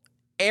it,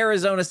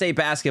 Arizona State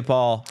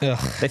basketball,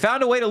 they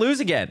found a way to lose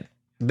again.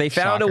 They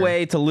found a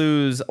way to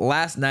lose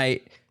last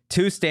night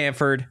to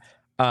Stanford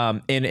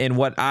in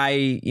what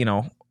I,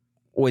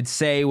 would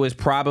say was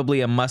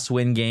probably a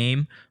must-win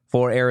game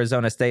for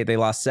Arizona State. They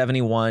lost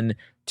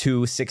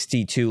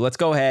 71-62. Let's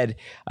go ahead.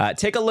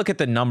 Take a look at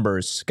the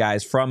numbers,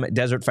 guys, from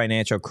Desert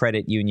Financial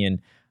Credit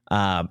Union.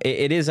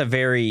 It is a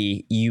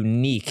very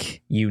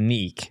unique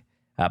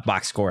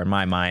box score in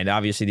my mind.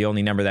 Obviously, the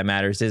only number that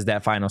matters is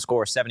that final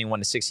score,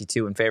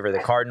 71-62 in favor of the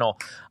Cardinal.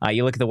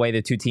 You look at the way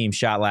the two teams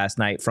shot last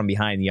night from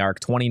behind the arc,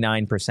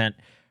 29%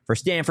 for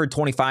Stanford,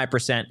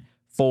 25%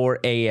 for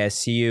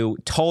ASU.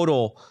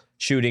 Total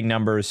shooting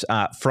numbers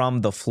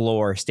from the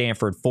floor,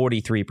 Stanford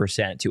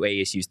 43% to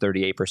ASU's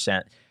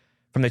 38%.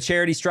 From the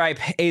charity stripe,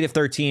 8 of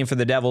 13 for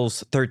the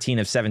Devils, 13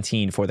 of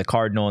 17 for the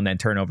Cardinal, and then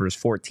turnovers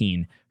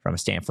 14 from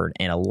Stanford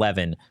and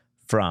 11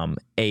 from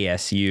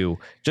ASU.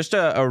 Just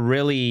a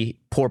really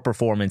poor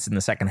performance in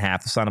the second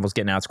half. The Sun Devils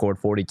getting outscored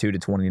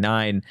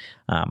 42-29.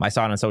 I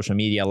saw it on social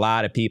media, a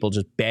lot of people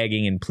just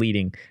begging and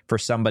pleading for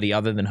somebody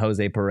other than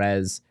Jose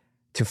Perez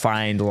to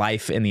find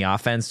life in the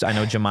offense. I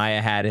know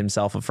Jemiah had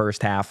himself a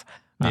first half.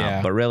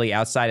 But really,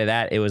 outside of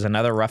that, it was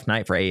another rough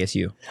night for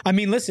ASU. I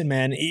mean, listen,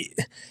 man,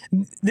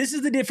 this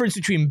is the difference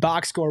between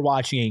box score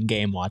watching and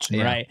game watching,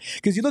 right?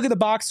 Because you look at the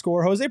box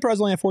score, Jose Perez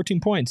only had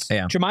 14 points.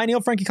 Yeah. Jemiah Neal,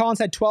 Frankie Collins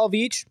had 12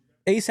 each.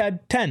 Ace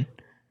had 10.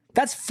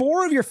 That's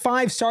 4 of your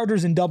 5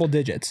 starters in double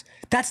digits.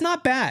 That's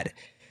not bad.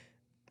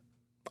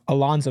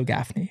 Alonzo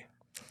Gaffney.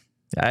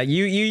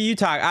 You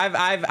talk.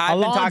 I've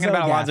been talking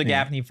about Alonzo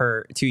Gaffney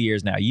for 2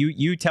 years now.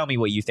 You tell me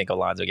what you think of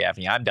Alonzo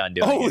Gaffney. I'm done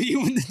doing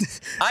it.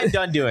 I'm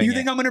done doing it. You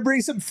think I'm going to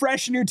bring some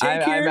fresh in your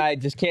take here? I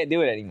just can't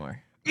do it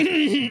anymore.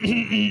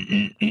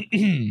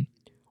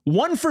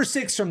 1 for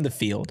 6 from the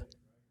field.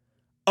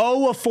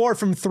 0 of 4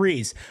 from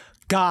threes.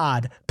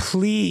 God,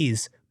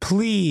 please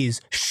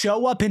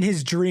show up in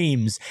his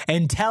dreams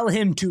and tell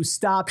him to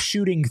stop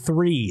shooting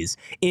threes.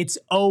 It's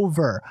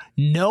over.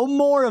 No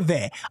more of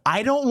it.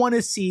 I don't want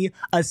to see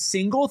a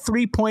single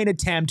 3-point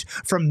attempt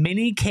from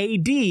Mini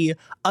KD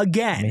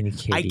again.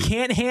 I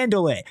can't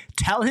handle it.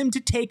 Tell him to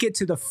take it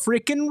to the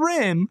freaking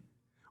rim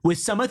with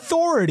some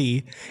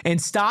authority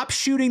and stop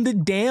shooting the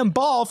damn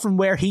ball from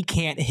where he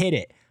can't hit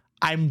it.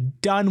 I'm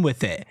done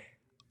with it.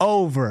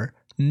 Over.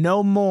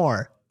 No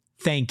more.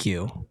 Thank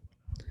you.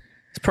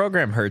 This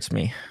program hurts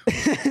me.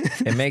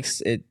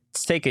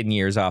 It's taken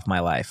years off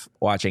my life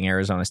watching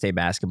Arizona State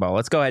basketball.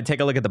 Let's go ahead and take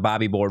a look at the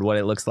Bobby board, what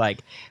it looks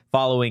like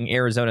following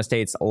Arizona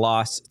State's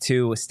loss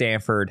to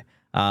Stanford.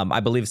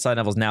 I believe Sun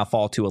Devils now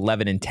fall to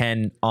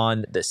 11-10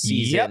 on the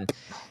season. Yep.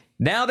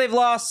 Now they've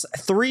lost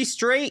 3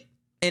 straight,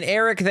 and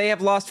Eric, they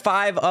have lost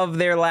 5 of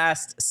their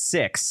last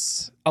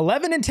 6.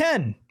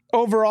 11-10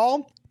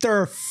 overall.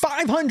 They're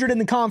 500 in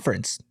the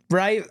conference,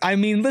 right? I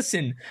mean,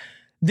 listen.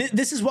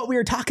 This is what we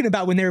were talking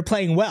about when they were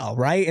playing well,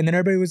 right? And then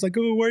everybody was like,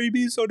 oh, why are you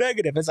being so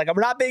negative? It's like,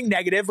 we're not being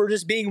negative. We're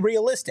just being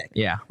realistic.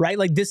 Yeah. Right?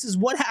 Like, this is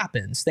what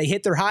happens. They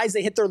hit their highs,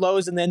 they hit their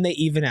lows, and then they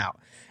even out.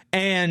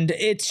 And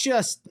it's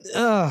just,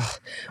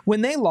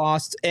 when they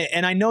lost,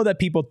 and I know that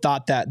people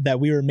thought that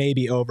we were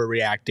maybe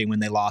overreacting when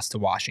they lost to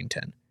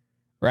Washington,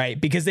 right?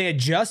 Because they had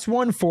just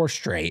won 4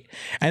 straight,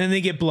 and then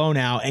they get blown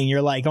out, and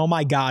you're like, oh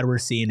my God, we're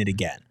seeing it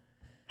again.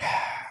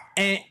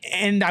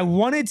 And I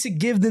wanted to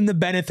give them the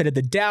benefit of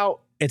the doubt.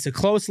 It's a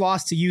close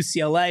loss to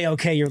UCLA.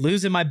 Okay, you're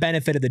losing my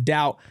benefit of the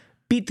doubt.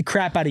 Beat the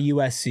crap out of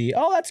USC.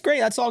 Oh, that's great.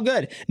 That's all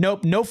good.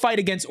 Nope, no fight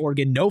against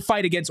Oregon. No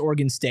fight against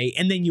Oregon State.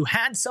 And then you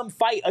had some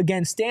fight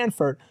against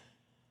Stanford,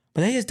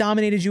 but they just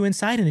dominated you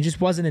inside, and it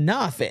just wasn't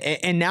enough.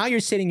 And now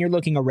you're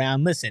looking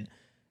around. Listen,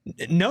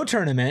 no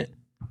tournament.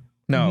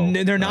 No.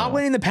 They're not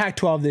winning the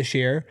Pac-12 this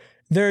year.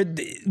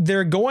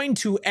 They're going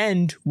to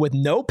end with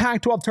no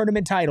Pac-12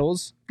 tournament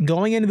titles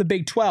going into the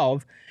Big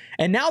 12.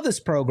 And now this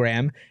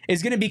program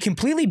is going to be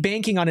completely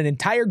banking on an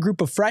entire group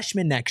of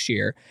freshmen next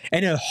year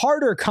and a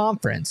harder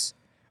conference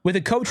with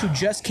a coach who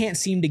just can't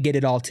seem to get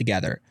it all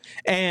together.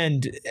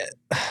 And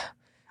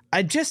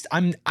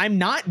I'm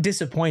not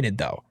disappointed,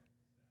 though.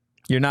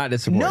 You're not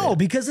disappointed? No,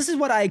 because this is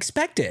what I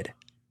expected.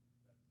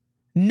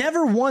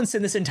 Never once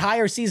in this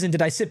entire season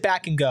did I sit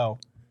back and go,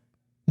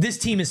 this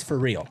team is for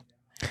real.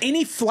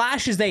 Any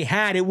flashes they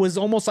had, it was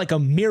almost like a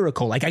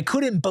miracle. Like I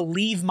couldn't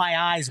believe my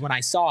eyes when I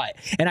saw it.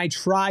 And I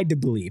tried to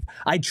believe.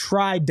 I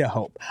tried to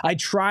hope. I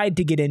tried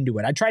to get into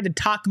it. I tried to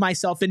talk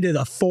myself into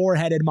the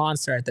 4-headed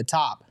monster at the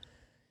top.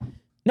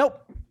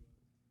 Nope.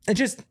 It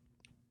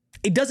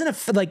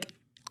doesn't like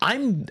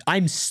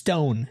I'm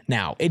stone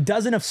now. It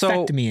doesn't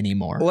affect me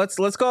anymore. Let's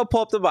go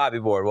pull up the Bobby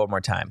board one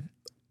more time.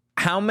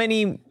 How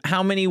many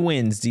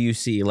wins do you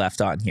see left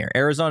on here?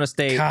 Arizona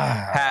State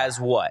has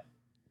what?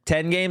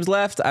 10 games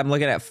left? I'm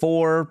looking at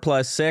 4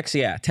 plus 6.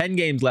 Yeah, 10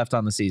 games left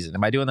on the season.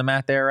 Am I doing the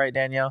math there right,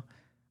 Danielle?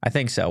 I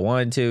think so.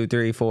 1, 2,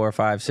 3, 4,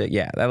 5, 6.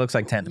 Yeah, that looks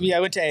like 10 to me. Yeah, I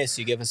went to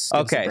ASU. Give us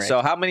okay,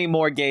 so how many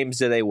more games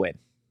do they win?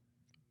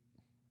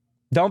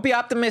 Don't be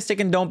optimistic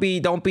and don't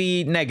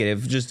be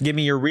negative. Just give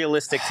me your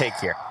realistic take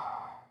here.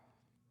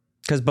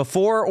 Because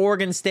before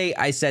Oregon State,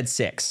 I said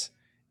 6.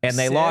 And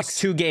they lost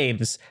 2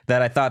 games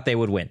that I thought they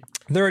would win.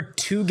 There are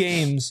 2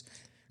 games.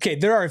 Okay,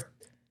 there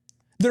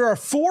are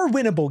 4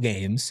 winnable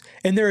games,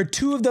 and there are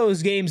 2 of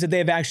those games that they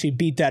have actually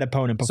beat that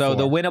opponent before. So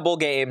the winnable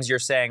games you're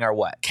saying are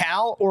what?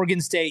 Cal,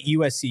 Oregon State,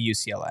 USC,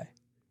 UCLA.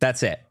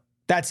 That's it.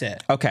 That's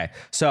it. Okay,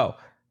 so...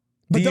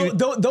 But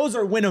those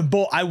are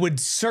winnable. I would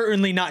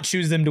certainly not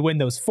choose them to win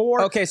those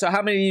 4. Okay, so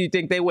how many do you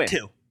think they win?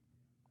 2.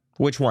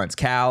 Which ones?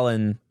 Cal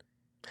and...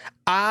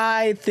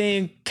 I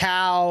think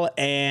Cal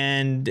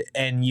and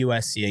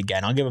USC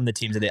again. I'll give them the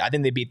teams that I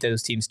think they beat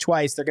those teams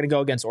twice. They're going to go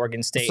against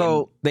Oregon State.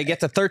 So they get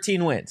to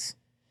 13 wins.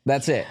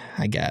 That's it.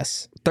 I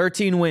guess.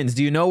 13 wins.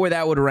 Do you know where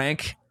that would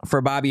rank for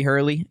Bobby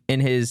Hurley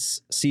in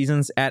his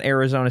seasons at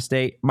Arizona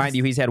State? Mind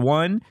you, he's had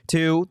 1,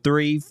 2,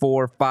 3,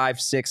 4,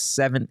 5, 6,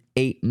 7,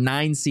 8,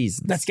 9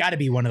 seasons. That's got to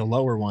be one of the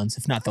lower ones,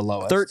 if not the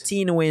lowest.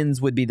 13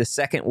 wins would be the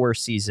second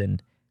worst season.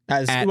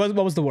 What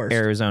was the worst?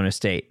 Arizona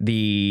State.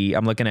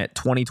 I'm looking at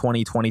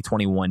 2020,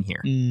 2021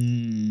 here.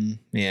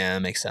 Yeah,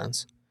 that makes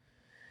sense.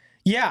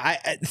 Yeah,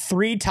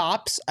 3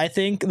 tops, I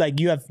think. Like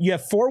you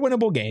have 4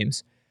 winnable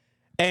games,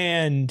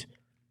 and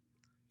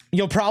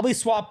you'll probably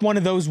swap one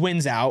of those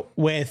wins out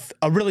with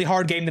a really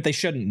hard game that they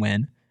shouldn't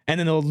win, and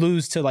then they'll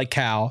lose to like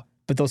Cal,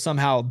 but they'll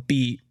somehow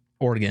beat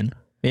Oregon.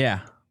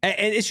 Yeah.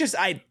 And it's just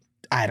I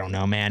don't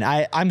know, man.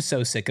 I'm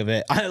so sick of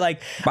it.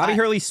 Bobby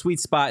Hurley's sweet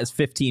spot is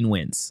 15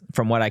 wins,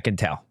 from what I can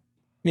tell.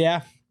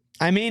 Yeah.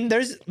 I mean, there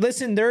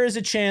is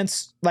a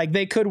chance like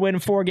they could win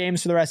 4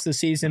 games for the rest of the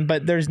season,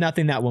 but there's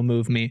nothing that will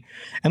move me.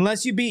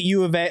 Unless you beat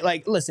U of A.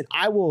 Like, listen,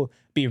 I will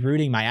be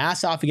rooting my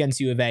ass off against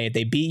U of A. If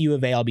they beat U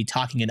of A, I'll be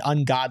talking an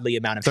ungodly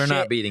amount of shit. They're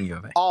not beating U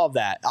of A. All of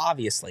that,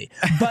 obviously.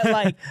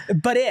 But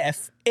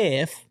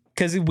if,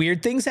 because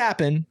weird things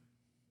happen,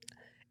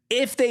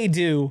 if they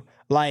do,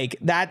 like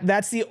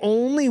that's the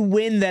only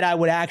win that I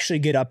would actually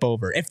get up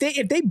over. If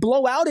they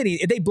blow out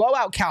if they blow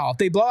out Cal, if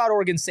they blow out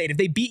Oregon State, if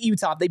they beat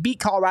Utah, if they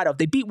beat Colorado, if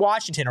they beat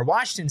Washington or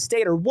Washington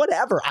State or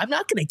whatever, I'm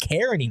not going to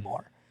care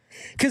anymore.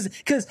 Because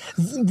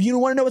you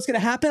want to know what's going to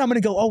happen? I'm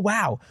going to go, oh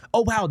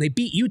wow, they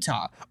beat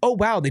Utah. Oh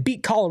wow, they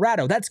beat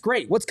Colorado. That's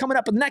great. What's coming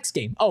up in the next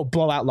game? Oh,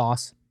 blowout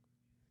loss.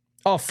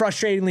 Oh,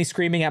 frustratingly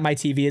screaming at my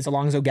TV as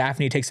Alonzo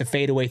Gaffney takes a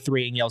fadeaway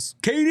 3 and yells,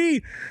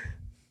 "Katie!"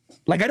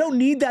 Like, I don't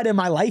need that in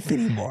my life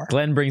anymore.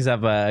 Glenn brings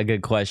up a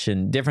good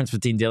question. Difference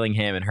between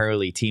Dillingham and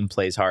Hurley: team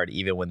plays hard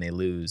even when they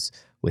lose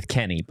with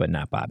Kenny, but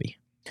not Bobby.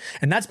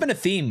 And that's been a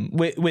theme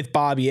with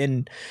Bobby.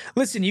 And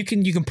listen, you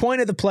can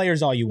point at the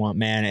players all you want,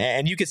 man.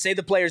 And you could say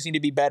the players need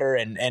to be better.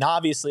 And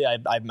obviously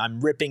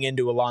I'm ripping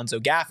into Alonzo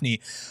Gaffney.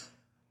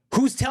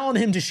 Who's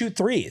telling him to shoot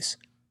threes?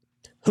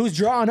 Who's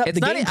drawing up the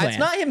game plan? It's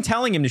not him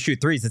telling him to shoot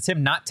threes. It's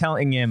him not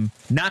telling him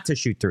not to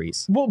shoot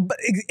threes. Well, but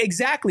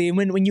exactly. And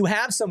when you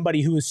have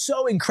somebody who is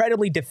so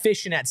incredibly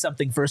deficient at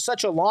something for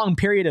such a long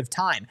period of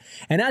time,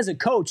 and as a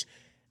coach,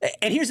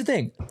 and here's the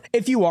thing,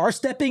 if you are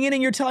stepping in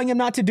and you're telling him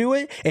not to do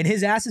it, and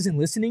his ass isn't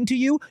listening to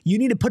you, you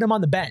need to put him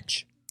on the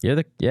bench. You're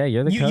the coach.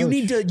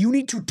 You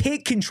need to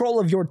take control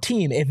of your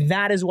team if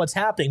that is what's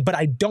happening. But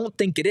I don't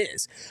think it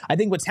is. I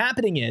think what's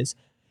happening is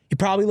He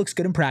probably looks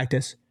good in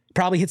practice.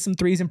 Probably hits some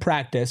threes in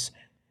practice.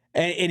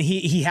 And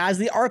he has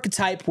the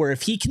archetype where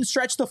if he can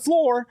stretch the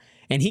floor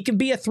and he can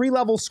be a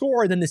 3-level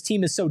scorer, then this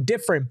team is so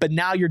different. But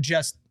now you're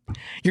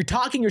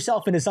talking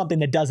yourself into something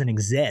that doesn't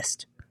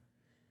exist.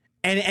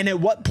 And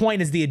at what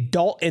point is the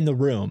adult in the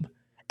room,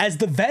 as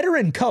the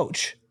veteran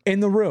coach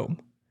in the room,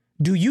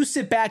 do you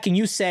sit back and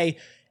you say,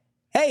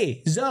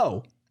 hey,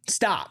 Zoe,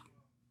 stop.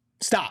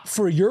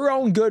 For your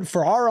own good,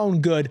 for our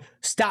own good,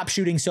 stop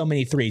shooting so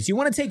many threes. You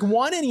want to take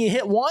one and you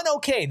hit one?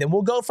 Okay, then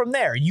we'll go from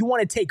there. You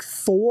want to take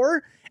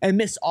 4 and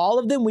miss all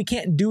of them? We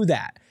can't do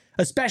that,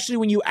 especially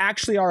when you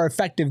actually are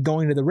effective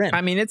going to the rim.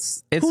 I mean,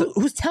 it's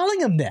who's telling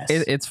him this?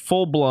 It's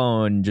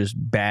full-blown just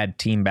bad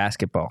team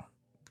basketball.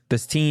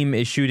 This team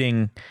is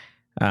shooting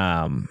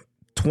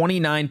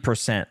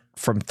 29%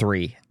 from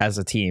 3 as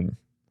a team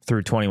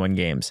through 21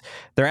 games.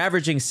 They're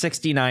averaging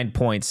 69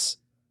 points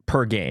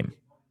per game.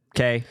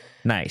 Okay,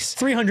 nice.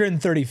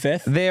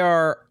 335th. They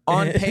are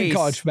on pace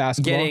college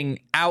basketball, getting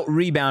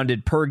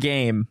out-rebounded per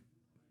game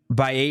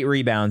by 8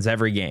 rebounds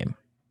every game,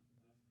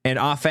 and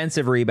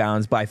offensive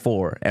rebounds by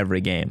 4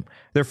 every game.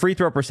 Their free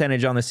throw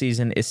percentage on the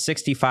season is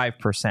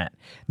 65%.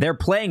 They're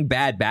playing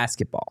bad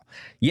basketball.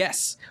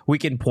 Yes, we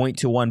can point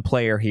to one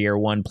player here,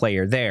 one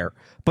player there,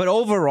 but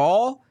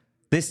overall,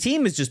 this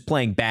team is just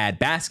playing bad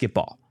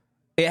basketball.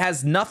 It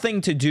has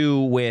nothing to do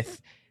with...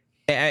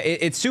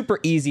 It's super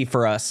easy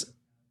for us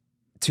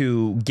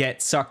to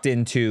get sucked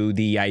into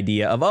the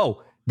idea of,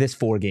 oh, this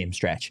 4-game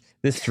stretch,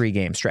 this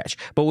 3-game stretch.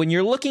 But when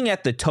you're looking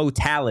at the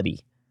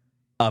totality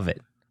of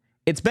it,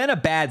 it's been a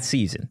bad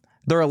season.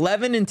 They're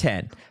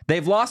 11-10.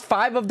 They've lost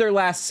 5 of their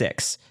last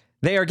 6.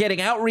 They are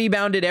getting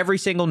out-rebounded every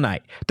single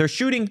night. They're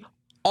shooting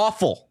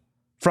awful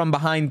from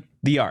behind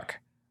the arc.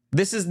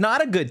 This is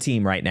not a good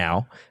team right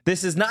now.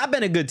 This has not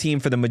been a good team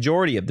for the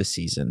majority of the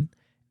season.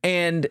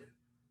 And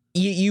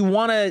you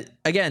want to,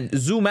 again,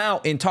 zoom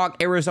out and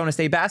talk Arizona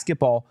State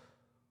basketball.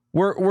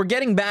 We're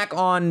getting back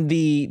on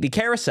the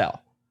carousel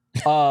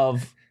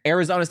of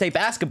Arizona State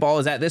basketball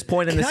is at this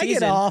point in the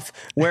season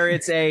where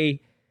it's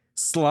a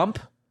slump.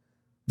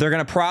 They're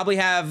going to probably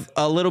have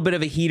a little bit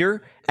of a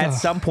heater at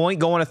some point,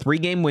 go on a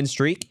 3-game win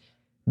streak.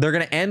 They're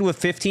going to end with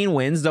 15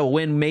 wins. They'll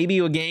win maybe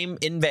a game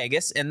in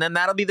Vegas, and then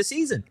that'll be the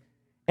season.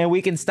 And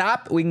we can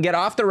stop. We can get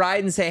off the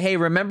ride and say, hey,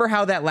 remember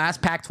how that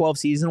last Pac-12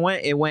 season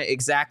went? It went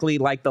exactly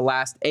like the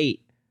last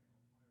 8.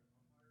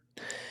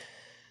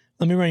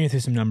 Let me run you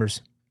through some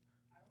numbers.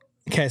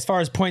 Okay, as far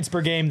as points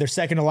per game, they're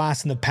second to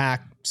last in the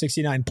pack,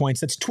 69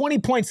 points. That's 20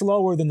 points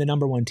lower than the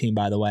number 1 team,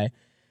 by the way,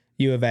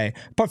 U of A.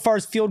 But as far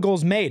as field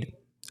goals made,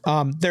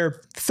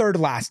 they're third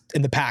to last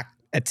in the pack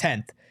at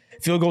 10th.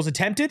 Field goals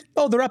attempted,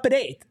 they're up at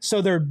 8th.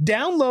 So they're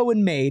down low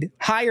in made,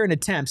 higher in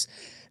attempts.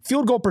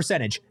 Field goal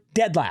percentage,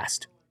 dead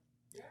last.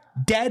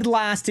 Dead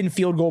last in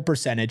field goal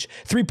percentage.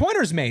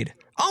 3-pointers made.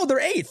 They're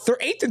 8th. They're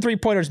 8th in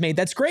 3-pointers made.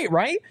 That's great,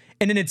 right?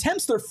 And in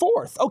attempts, they're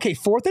 4th. Okay,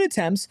 4th in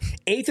attempts,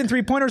 8th in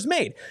 3-pointers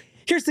made.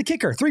 Here's the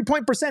kicker.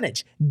 3-point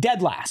percentage,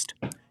 dead last.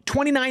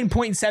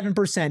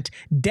 29.7%,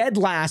 dead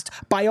last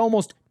by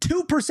almost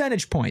 2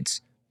 percentage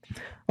points.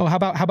 How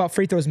about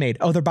free throws made?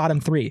 They're bottom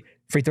 3.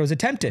 Free throws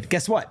attempted.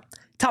 Guess what?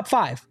 Top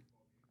 5.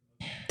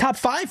 Top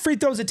 5 free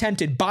throws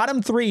attempted.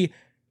 Bottom 3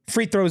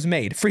 free throws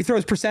made. Free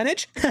throws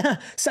percentage?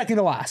 Second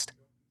to last.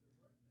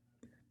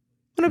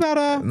 What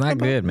about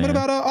good, man. What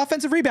about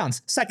offensive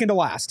rebounds? Second to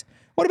last.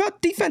 What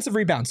about defensive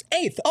rebounds?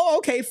 8th.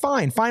 Okay,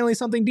 fine. Finally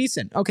something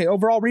decent. Okay,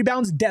 overall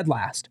rebounds, dead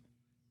last.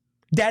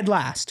 Dead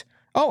last.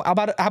 How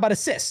about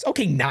assists?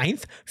 Okay,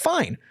 9th.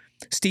 Fine.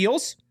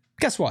 Steals?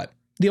 Guess what?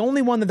 The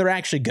only one that they're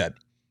actually good.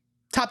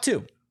 Top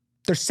 2.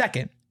 They're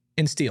second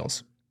in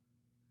steals.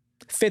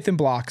 5th in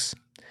blocks.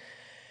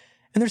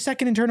 And they're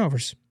second in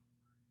turnovers.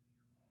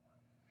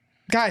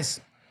 Guys,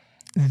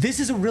 this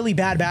is a really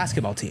bad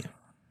basketball team.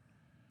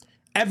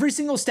 Every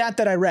single stat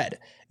that I read,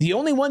 the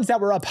only ones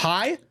that were up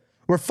high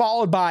were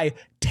followed by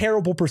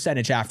terrible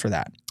percentage after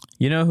that.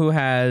 You know who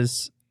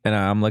has, and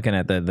I'm looking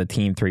at the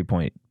team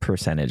 3-point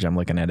percentage. I'm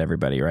looking at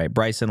everybody, right?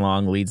 Bryson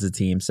Long leads the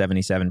team,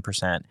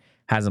 77%.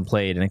 Hasn't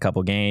played in a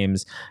couple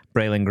games.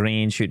 Braylon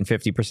Green shooting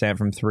 50%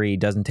 from 3.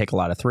 Doesn't take a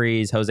lot of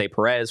threes. Jose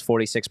Perez,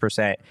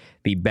 46%.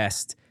 The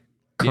best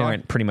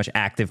current pretty much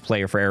active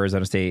player for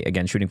Arizona State.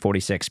 Again, shooting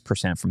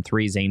 46% from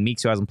 3. Zane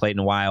Meeks, who hasn't played in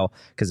a while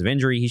because of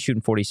injury, he's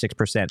shooting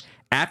 46%.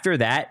 After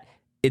that,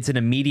 it's an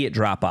immediate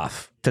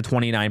drop-off to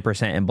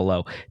 29% and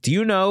below. Do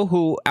you know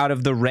who out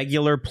of the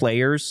regular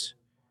players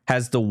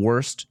has the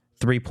worst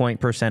 3-point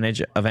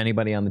percentage of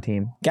anybody on the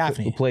team?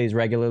 Gaffney. Who plays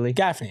regularly?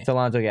 Gaffney. It's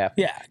Alonzo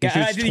Gaffney. Yeah.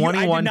 He shoots 21%.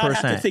 I did not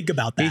have to think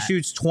about that. He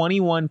shoots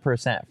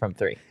 21% from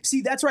 3.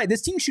 See, that's right.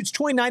 This team shoots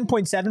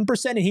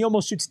 29.7%, and he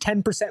almost shoots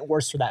 10%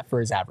 worse for that for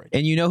his average.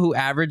 And you know who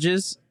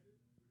averages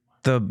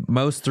the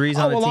most threes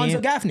on the Alonzo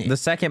team? Gaffney. The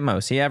second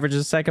most. He averages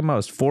the second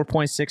most.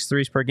 4.6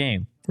 threes per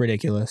game.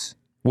 Ridiculous.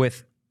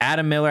 With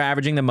Adam Miller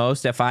averaging the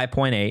most at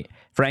 5.8.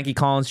 Frankie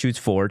Collins shoots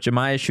 4.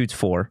 Jemiah shoots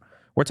 4.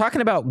 We're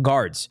talking about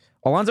guards.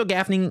 Alonzo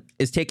Gaffney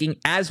is taking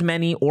as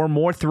many or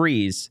more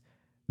threes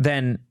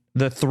than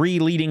the 3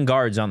 leading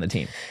guards on the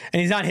team.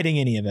 And he's not hitting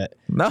any of it.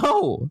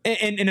 No.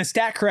 And in a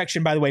stat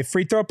correction, by the way,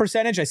 free throw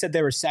percentage, I said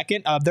they were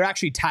second. They're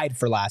actually tied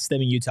for last.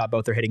 Them and Utah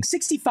both are hitting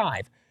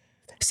 65%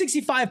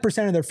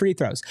 of their free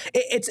throws.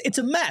 It's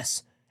a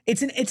mess.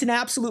 It's an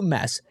absolute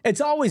mess.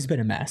 It's always been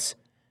a mess.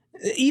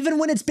 Even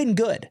when it's been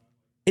good,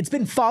 it's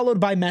been followed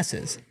by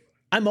messes.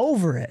 I'm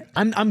over it.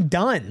 I'm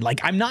done.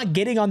 Like, I'm not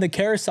getting on the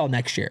carousel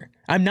next year.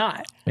 I'm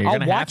not. You're going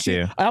to have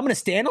to. I'm going to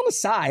stand on the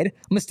side.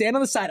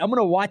 I'm going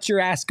to watch your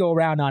ass go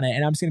around on it.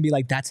 And I'm just going to be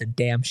like, that's a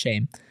damn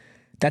shame.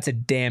 That's a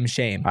damn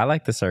shame. I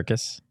like the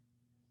circus.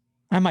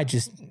 I might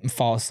just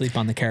fall asleep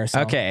on the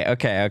carousel.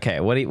 Okay.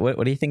 What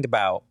do you think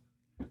about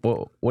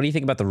what do you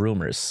think about the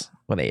rumors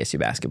with ASU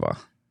basketball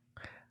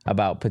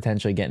about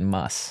potentially getting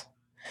Muss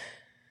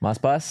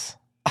Bus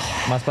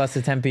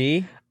to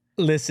Tempe?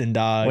 Listen,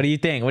 dog. What do you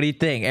think?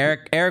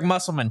 Eric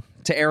Musselman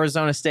to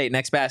Arizona State,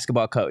 next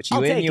basketball coach.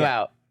 You in, you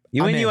out.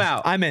 You in, you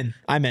out. I'm in.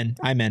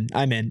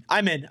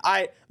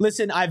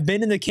 Listen, I've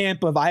been in the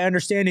camp of, I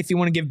understand if you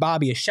want to give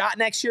Bobby a shot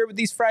next year with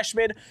these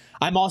freshmen.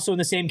 I'm also in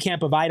the same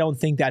camp of, I don't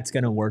think that's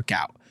going to work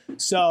out.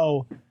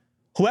 So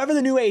whoever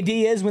the new AD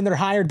is when they're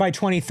hired by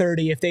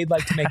 2030, if they'd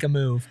like to make a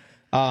move,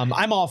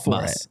 I'm all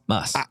for it.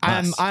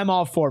 I'm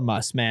all for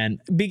Muss,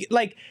 man.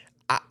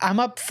 I'm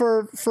up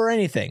for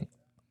anything.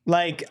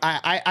 Like,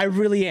 I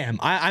really am.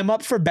 I'm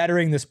up for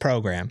bettering this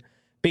program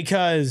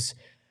because,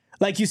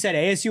 like you said,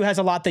 ASU has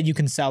a lot that you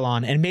can sell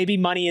on, and maybe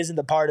money isn't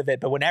the part of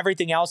it, but when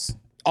everything else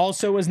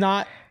also is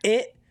not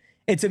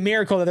it's a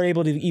miracle that they're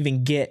able to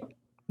even get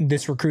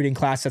this recruiting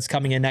class that's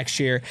coming in next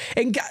year.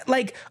 And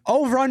like,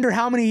 over under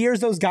how many years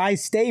those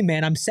guys stay,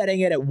 man, I'm setting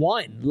it at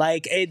 1.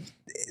 Like,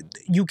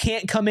 you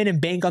can't come in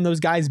and bank on those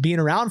guys being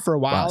around for a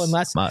while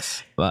unless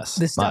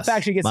the stuff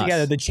actually gets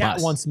together. The chat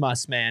wants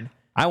Muss, man.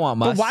 I want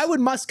Muss. But why would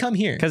Muss come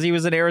here? Because he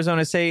was an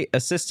Arizona State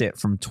assistant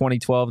from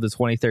 2012 to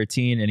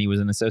 2013, and he was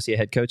an associate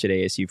head coach at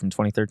ASU from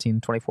 2013 to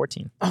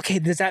 2014. Okay,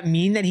 does that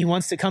mean that he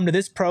wants to come to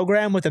this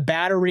program with a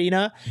bad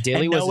arena?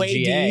 Dilly was a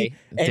GA.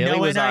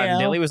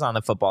 Dilly was on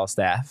the football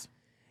staff.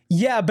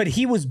 Yeah, but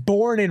he was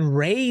born and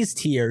raised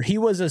here. He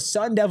was a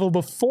Sun Devil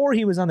before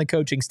he was on the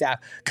coaching staff.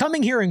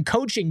 Coming here and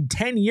coaching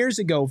 10 years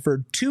ago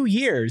for 2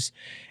 years,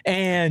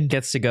 and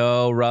gets to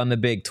go run the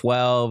Big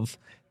 12.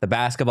 The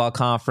basketball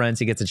conference.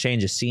 He gets a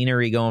change of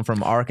scenery going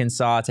from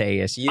Arkansas to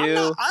ASU.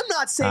 I'm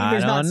not saying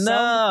there's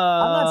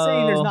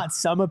not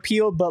some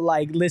appeal, but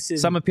like, listen,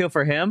 some appeal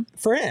for him.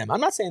 For him, I'm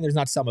not saying there's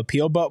not some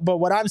appeal, but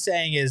what I'm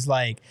saying is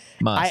like,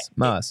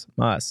 Muss.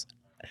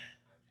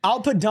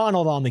 I'll put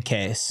Donald on the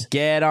case.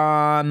 Get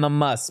on the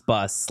Muss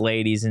bus,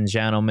 ladies and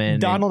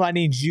gentlemen. Donald, I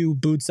need you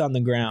boots on the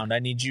ground. I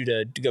need you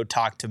to go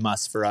talk to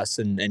Muss for us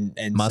and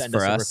send us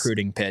a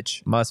recruiting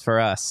pitch. Muss for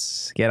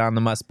us. Get on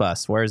the Muss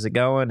bus. Where's it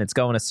going? It's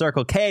going to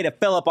Circle K to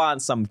fill up on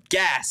some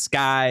gas,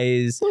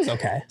 guys. It was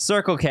okay.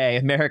 Circle K,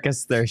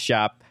 America's thirst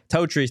shop,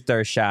 Totri's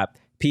thirst shop,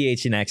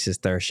 PHNX's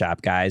thirst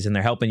shop, guys, and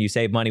they're helping you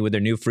save money with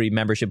their new free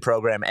membership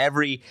program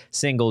every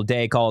single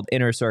day called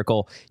Inner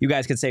Circle. You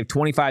guys can save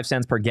 25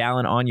 cents per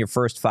gallon on your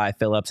first 5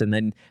 fill-ups, and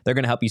then they're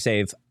going to help you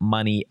save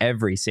money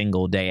every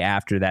single day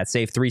after that.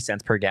 Save 3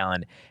 cents per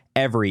gallon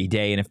every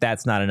day, and if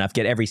that's not enough,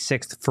 get every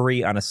 6th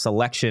free on a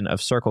selection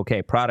of Circle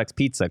K products,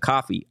 pizza,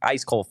 coffee,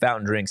 ice cold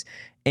fountain drinks,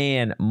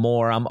 and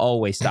more. I'm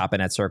always stopping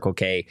at Circle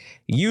K,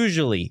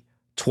 usually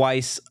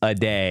twice a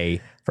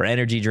day, for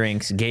energy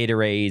drinks,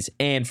 Gatorades,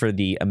 and for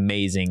the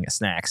amazing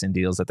snacks and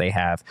deals that they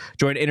have.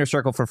 Join Inner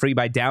Circle for free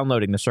by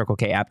downloading the Circle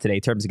K app today.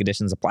 Terms and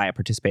conditions apply at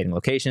participating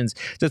locations.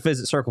 Just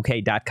visit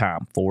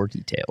CircleK.com for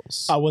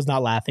details. I was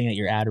not laughing at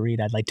your ad read.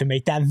 I'd like to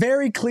make that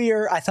very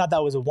clear. I thought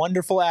that was a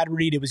wonderful ad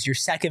read. It was your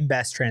second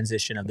best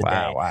transition of the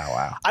day.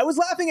 Wow. I was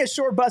laughing at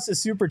Short Bus's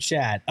super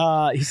chat.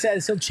 He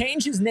says he'll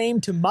change his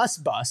name to Muss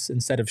Bus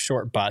instead of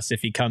Short Bus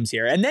if he comes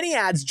here. And then he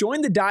adds,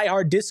 join the Die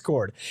Hard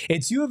Discord.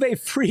 It's U of A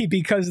free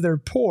because they're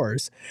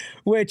pores.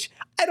 Which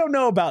I don't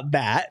know about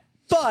that,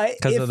 but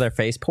because of their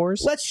face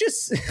pores. Let's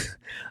just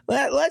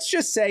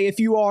say if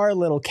you are a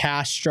little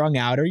cash strung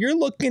out or you're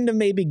looking to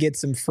maybe get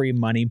some free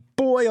money,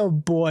 boy oh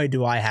boy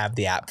do I have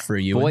the app for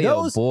you. Boy and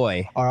those oh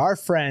boy are our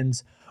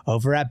friends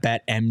over at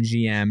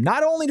BetMGM.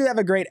 Not only do they have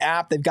a great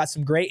app, they've got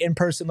some great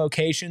in-person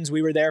locations.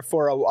 We were there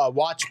for a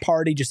watch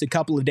party just a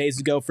couple of days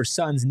ago for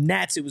Suns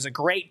Nets. It was a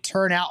great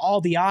turnout, all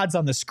the odds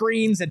on the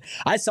screens, and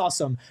I saw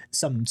some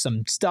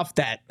stuff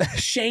that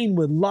Shane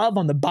would love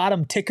on the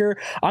bottom ticker.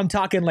 I'm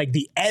talking like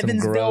the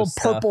Evansville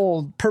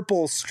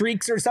purple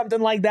streaks or something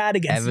like that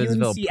against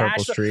Evansville UNC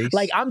purple streaks.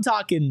 Like, I'm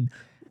talking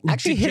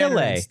actually hit a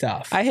lay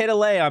stuff. I hit a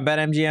lay on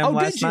BetMGM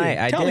last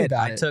night. Tell me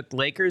about I it. took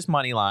Lakers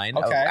money line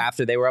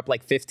after they were up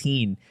like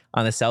 15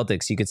 on the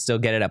Celtics. You could still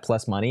get it at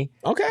plus money.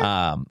 Okay.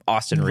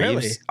 Austin Reeves.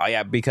 Really? Oh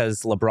yeah,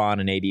 because LeBron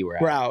and AD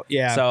were out.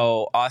 Yeah.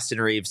 So Austin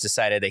Reeves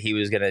decided that he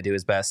was going to do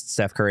his best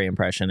Steph Curry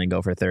impression and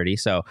go for 30.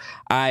 So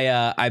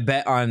I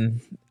bet on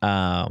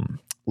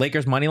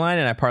Lakers money line,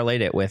 and I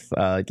parlayed it with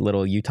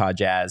little Utah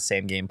Jazz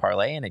same game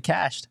parlay, and it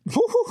cashed. It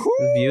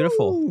was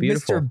beautiful.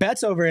 Mr.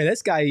 Betts over here.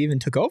 This guy even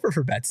took over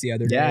for Betts the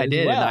other day. Yeah, I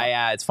did. Well.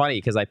 And it's funny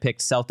because I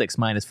picked Celtics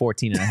minus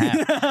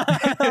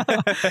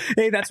 14.5.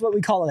 Hey, that's what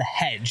we call a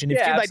hedge. And if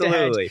you'd like to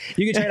hedge,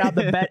 you can check out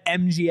the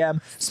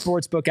BetMGM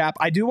Sportsbook app.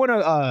 I do want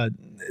to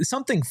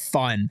something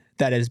fun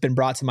that has been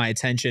brought to my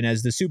attention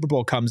as the Super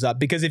Bowl comes up,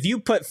 because if you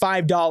put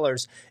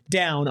 $5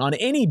 down on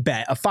any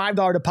bet, a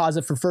 $5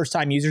 deposit for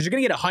first-time users, you're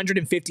going to get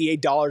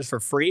 $158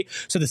 for free.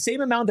 So the same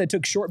amount that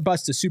took Short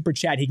Bus to Super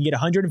Chat, he can get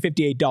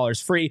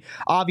 $158 free.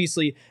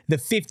 Obviously, the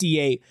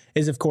 58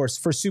 is, of course,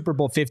 for Super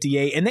Bowl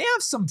 58, and they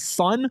have some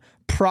fun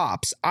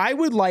props I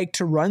would like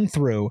to run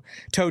through,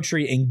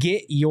 Totri, and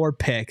get your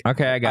pick.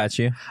 Okay, I got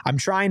you. I'm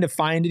trying to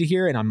find it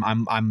here, and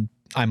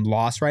I'm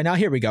lost right now.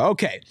 Here we go.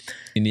 Okay.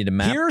 You need a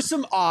map. Here are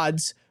some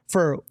odds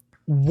for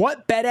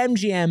what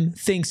BetMGM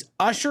thinks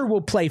Usher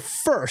will play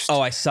first. Oh,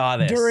 I saw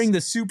this. During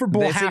the Super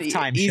Bowl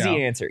halftime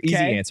show.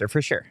 Easy answer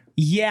for sure.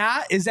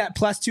 Yeah is at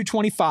plus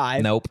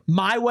 225. Nope.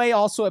 My Way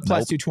also at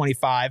plus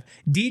 225.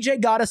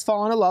 DJ Got Us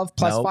Falling in Love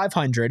plus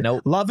 500.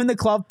 Nope. Love in the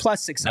Club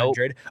plus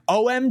 600.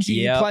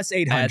 OMG plus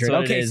 800.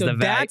 Okay, so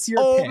that's your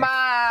pick. Oh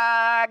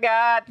my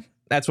God.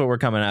 That's what we're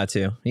coming out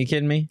to. You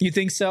kidding me? You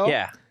think so?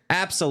 Yeah,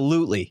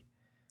 absolutely.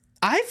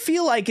 I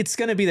feel like it's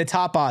going to be the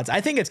top odds.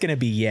 I think it's going to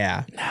be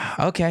yeah.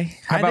 Okay.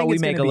 How about we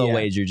make a little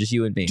wager, just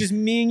you and me? Just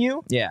me and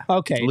you? Yeah.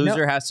 Okay.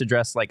 Loser has to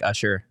dress like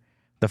Usher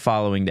the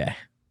following day.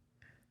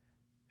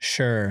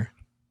 Sure.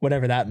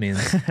 Whatever that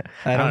means.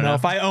 I don't know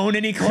if I own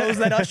any clothes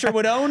that Usher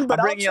would own, but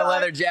I'll bring you a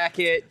leather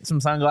jacket,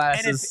 some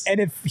sunglasses. And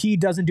if he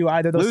doesn't do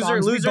either of those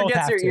songs, loser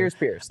gets their ears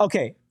pierced.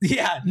 Okay.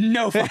 Yeah,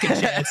 no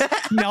fucking chance.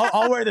 No,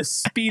 I'll wear the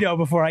Speedo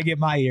before I get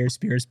my ears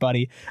pierced,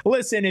 buddy.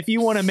 Listen, if you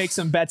want to make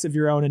some bets of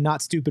your own and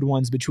not stupid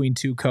ones between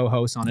two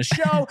co-hosts on a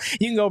show,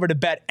 you can go over to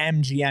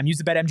BetMGM. Use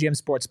the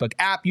BetMGM Sportsbook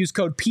app. Use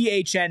code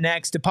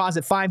PHNX.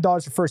 Deposit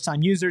 $5 for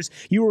first-time users.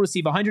 You will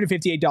receive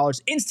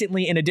 $158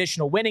 instantly in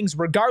additional winnings,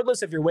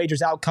 regardless of your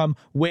wager's outcome,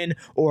 win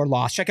or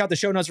loss. Check out the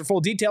show notes for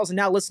full details, and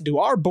now listen to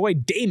our boy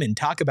Damon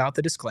talk about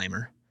the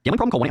disclaimer. Gambling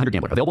problem? Call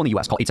 1-800-GAMBLER. Available in the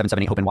U.S. Call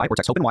 877-8-HOPE-NY or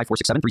text HOPE-NY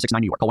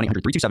 467-369 New York. Call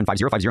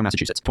 1-800-327-5050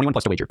 Massachusetts. 21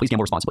 plus to wager. Please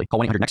gamble responsibly.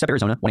 Call 1-800-NEXT-STEP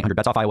Arizona.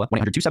 1-800-BETS-OFF Iowa.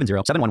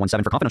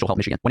 1-800-270-7117 for confidential help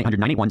Michigan.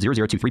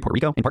 1-800-981-0023 Puerto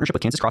Rico in partnership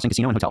with Kansas Crossing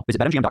Casino and Hotel. Visit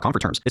BetMGM.com for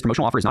terms. This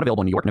promotional offer is not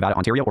available in New York, Nevada,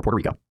 Ontario, or Puerto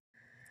Rico.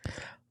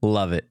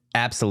 Love it.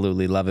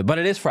 Absolutely love it. But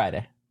it is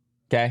Friday.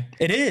 Okay?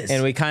 It is.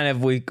 And we kind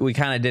of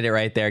did it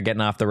right there, getting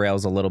off the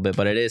rails a little bit,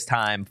 but it is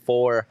time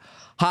for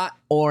Hot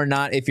or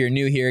Not. If you're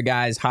new here,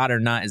 guys, Hot or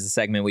Not is a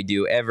segment we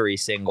do every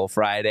single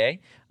Friday.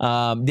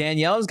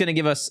 Danielle is going to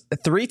give us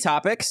 3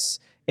 topics,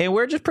 and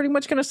we're just pretty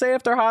much going to say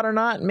if they're hot or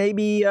not.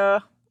 Maybe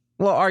a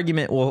little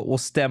argument will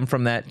stem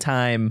from that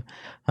time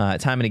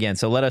and again.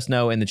 So let us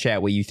know in the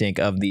chat what you think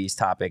of these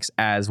topics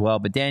as well.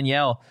 But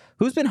Danielle,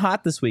 who's been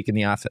hot this week in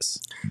the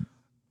office?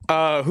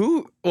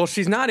 Well,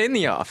 she's not in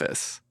the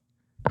office.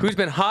 Who's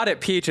been hot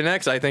at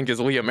PHNX, I think, is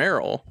Leah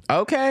Merrill.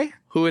 Okay.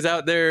 Who is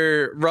out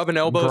there rubbing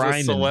elbows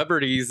with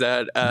celebrities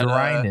at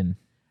the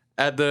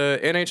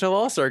NHL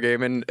All-Star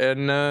game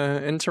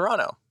in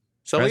Toronto.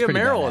 So Leah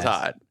Merrill is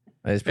hot.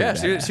 Yeah,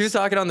 she was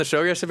talking on the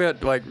show yesterday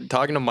about like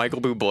talking to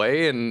Michael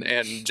Bublé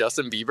and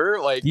Justin Bieber.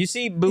 Like, you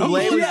see,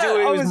 Bublé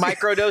was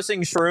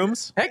microdosing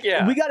shrooms. Heck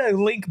yeah, we gotta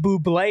link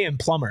Bublé and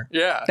Plumber.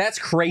 Yeah, that's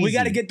crazy. We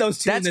gotta get those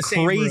two. That's in the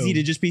same crazy room.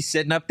 To just be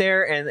sitting up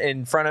there and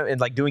in front of and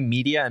like doing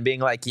media and being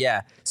like,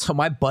 yeah. So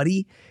my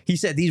buddy, he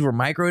said these were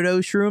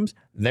microdose shrooms.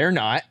 They're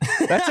not.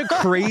 That's a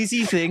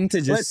crazy thing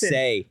to just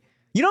say.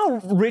 You know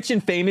how rich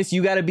and famous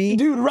you got to be,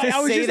 dude, right? To I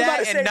was say just about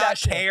to that and not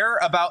care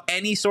about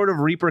any sort of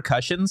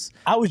repercussions.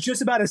 I was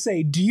just about to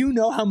say, do you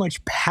know how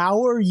much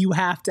power you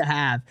have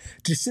to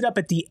sit up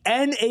at the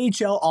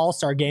NHL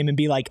All-Star game and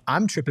be like,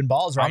 I'm tripping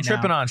balls right now. I'm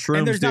tripping on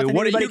shrooms, dude.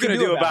 What are you going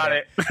to do about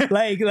it?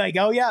 like,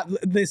 oh yeah,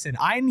 listen,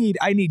 I need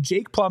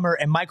Jake Plummer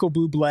and Michael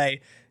Bublé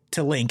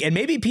to link, and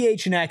maybe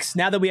PHNX.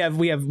 Now that we have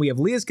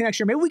Leah's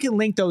connection, maybe we can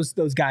link those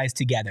guys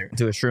together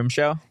to a shroom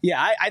show.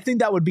 Yeah, I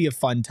think that would be a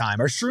fun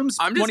time. Are shrooms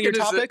one of your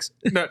topics?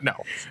 No.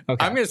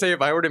 Okay. I'm gonna say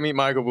if I were to meet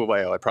Michael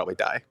Bublé, I'd probably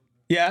die.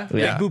 Yeah.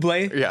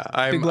 Bublé. Yeah,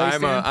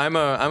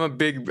 I'm a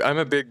big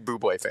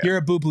Bublé fan. You're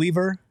a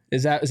Bublever?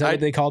 Is that what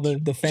they call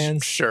the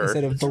fans? Sure.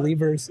 Instead of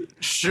believers?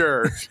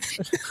 Sure.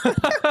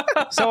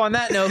 So on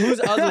that note, who's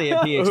ugly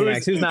at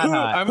PHNX? Who's not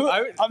hot?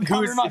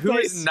 Who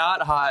is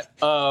not hot?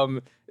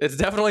 It's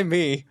definitely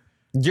me.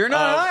 You're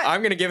not hot?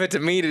 I'm gonna give it to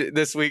me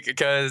this week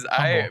because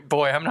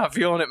I'm not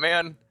feeling it,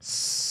 man.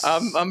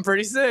 I'm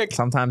pretty sick.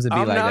 Sometimes it'd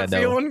be like that, I'm not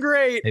feeling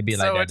great. It'd be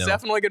like so that, it's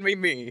definitely gonna be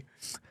me.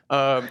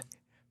 How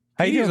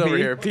you doing over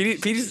here?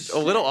 Petey's a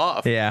little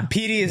off. Yeah.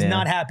 Petey is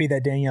not happy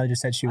that Danielle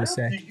just said she was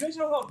sick. Do you guys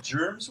know how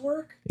germs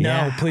work?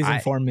 No, please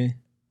inform me.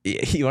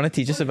 You want to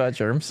teach us about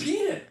germs? Eat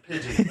it,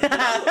 pigeon.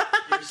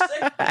 You're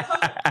sick.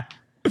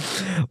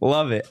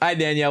 Love it. Hi,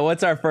 Danielle.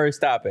 What's our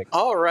first topic?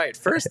 All right.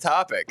 First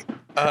topic.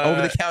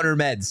 Over-the-counter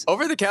meds.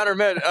 Over-the-counter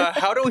med.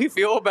 How do we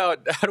feel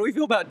about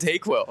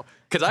Dayquil?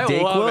 Because I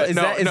love it. Is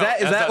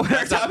that what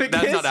our topic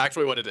is? That's not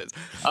actually what it is.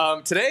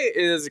 Today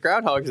is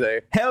Groundhog's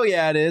Day. Hell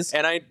yeah, it is.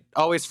 And I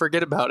always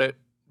forget about it,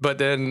 but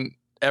then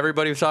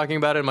everybody was talking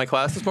about it in my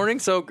class this morning.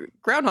 So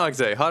Groundhog's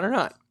Day, hot or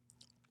not?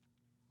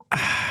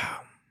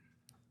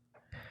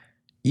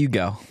 You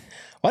go.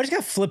 Well, I just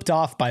got flipped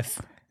off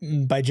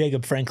by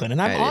Jacob Franklin,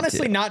 and I'm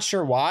honestly not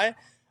sure why.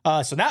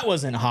 So that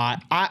wasn't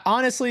hot. I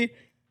honestly,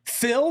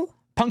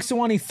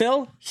 Punxsutawney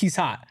Phil, he's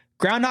hot.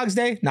 Groundhog's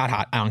Day, not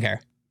hot. I don't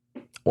care.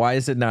 Why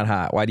is it not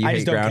hot? Why do you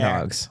hate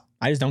groundhogs?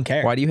 I just don't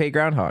care. Why do you hate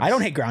groundhogs? I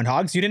don't hate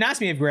groundhogs. You didn't ask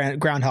me if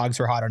groundhogs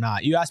were hot or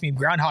not. You asked me if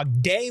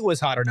Groundhog Day was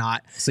hot or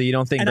not. So you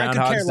don't think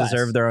groundhogs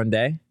deserve their own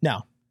day?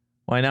 No.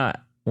 Why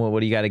not? Well, what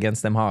do you got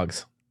against them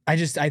hogs? I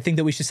think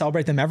that we should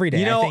celebrate them every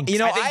day. I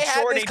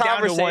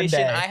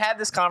had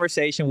this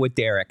conversation with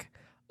Derek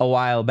a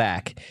while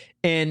back,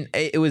 and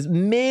it was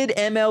mid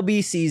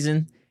MLB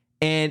season,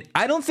 and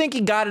I don't think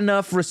he got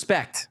enough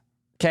respect.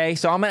 Okay,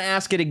 so I'm gonna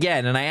ask it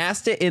again, and I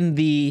asked it in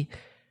the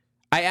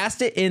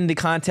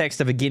context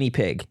of a guinea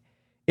pig.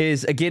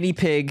 Is a guinea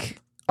pig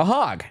a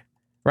hog,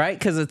 right?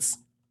 Because it's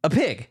a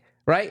pig,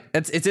 right?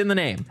 It's in the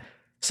name.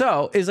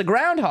 So is a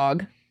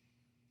groundhog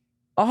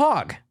a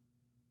hog?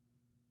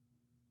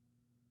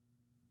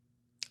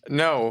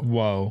 No.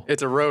 Whoa.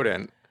 It's a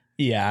rodent.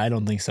 Yeah, I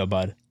don't think so,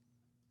 bud.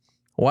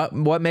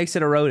 What makes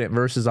it a rodent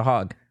versus a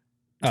hog?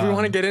 Do we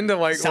want to get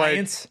into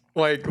science?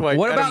 Like what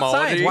etymology? about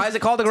science? Why is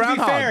it called a groundhog?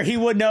 To be fair, he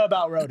would know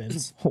about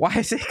rodents. Why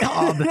is it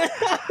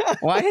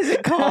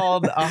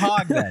called a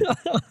hog then?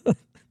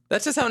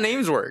 That's just how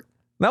names work.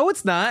 No,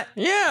 it's not.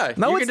 Yeah.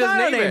 No, it's not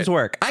how names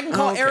work. I can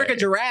call Eric a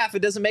giraffe. It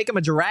doesn't make him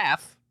a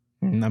giraffe.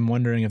 I'm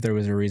wondering if there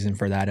was a reason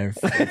for that.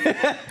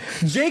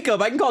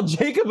 Jacob, I can call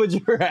Jacob a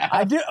giraffe.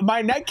 I do.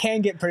 My neck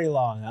can get pretty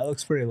long. That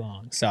looks pretty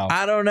long. So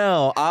I don't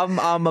know.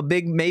 I'm a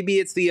big. Maybe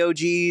it's the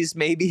OGs.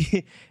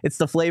 Maybe it's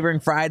the Flavoring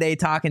Friday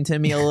talking to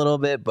me a little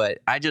bit. But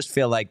I just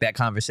feel like that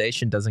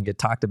conversation doesn't get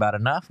talked about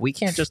enough. We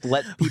can't just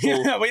let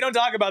people. We don't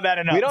talk about that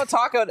enough. We don't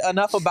talk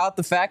enough about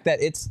the fact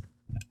that it's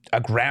a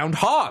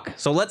groundhog.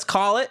 So let's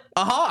call it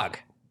a hog.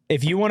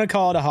 If you want to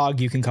call it a hog,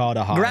 you can call it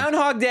a hog.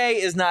 Groundhog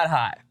Day is not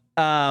hot.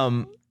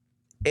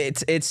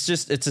 It's a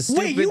stupid.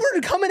 Wait, you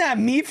were coming at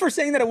me for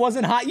saying that it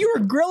wasn't hot. You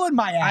were grilling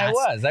my ass. I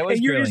was.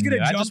 And you're just gonna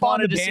jump I just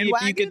wanted to see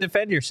if you could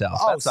defend yourself.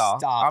 Oh, that's all.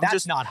 Stop.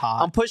 That's not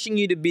hot. I'm pushing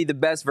you to be the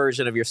best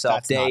version of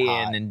yourself day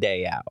in and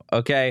day out.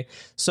 Okay.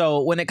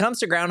 So when it comes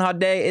to Groundhog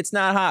Day, it's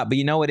not hot. But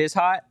you know what is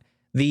hot?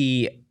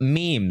 The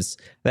memes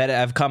that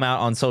have come out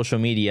on social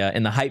media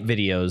and the hype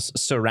videos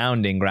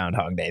surrounding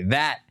Groundhog Day.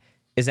 That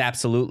is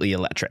absolutely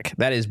electric.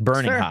 That is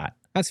burning hot.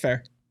 That's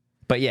fair.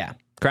 But yeah,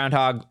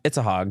 groundhog, it's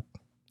a hog.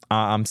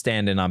 I'm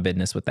standing on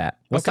business with that.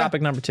 What's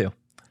topic number 2?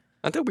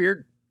 That's a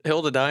weird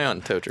hill to die on,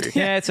 Totri.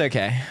 Yeah, it's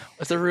okay.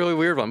 That's a really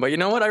weird one. But you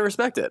know what? I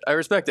respect it.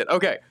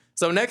 Okay.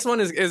 So next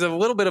one is a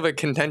little bit of a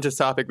contentious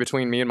topic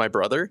between me and my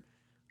brother.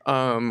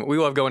 We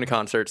love going to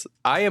concerts.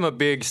 I am a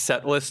big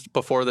set list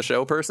before the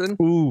show person.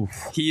 Ooh.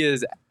 He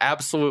is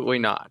absolutely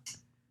not.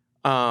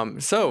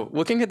 So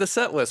looking at the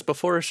set list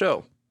before a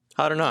show,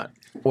 hot or not?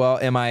 Well,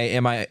 am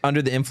I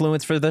under the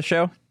influence for the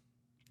show?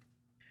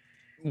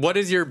 What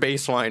is your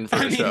baseline for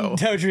the show?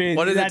 Totri,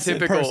 what is that's a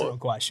typical personal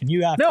question?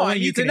 You have I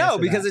need to know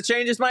because it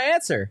changes my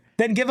answer.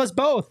 Then give us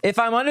both. If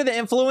I'm under the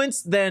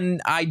influence,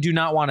 then I do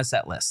not want a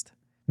set list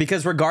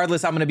because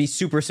regardless, I'm going to be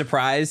super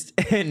surprised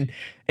and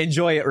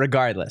enjoy it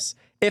regardless.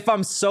 If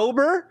I'm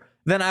sober,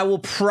 then I will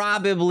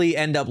probably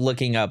end up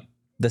looking up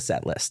the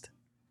set list.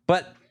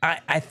 But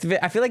I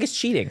feel like it's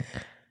cheating.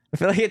 I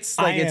feel like it's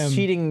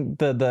cheating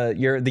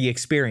the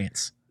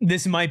experience.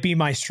 This might be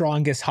my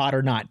strongest hot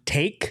or not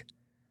take.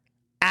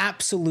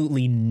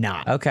 Absolutely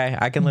not. Okay,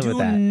 I can live with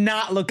that. Do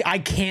not look. I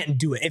can't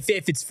do it.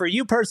 If it's for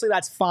you personally,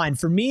 that's fine.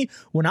 For me,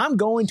 when I'm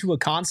going to a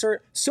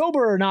concert,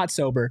 sober or not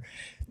sober,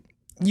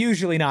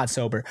 usually not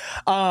sober.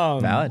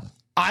 Valid.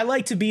 I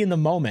like to be in the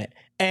moment.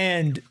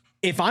 And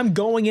if I'm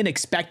going in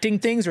expecting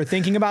things or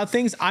thinking about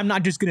things, I'm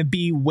not just going to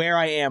be where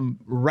I am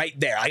right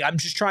there. I'm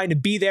just trying to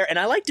be there, and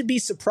I like to be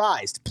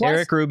surprised. Plus,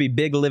 Eric Ruby,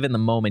 big live in the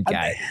moment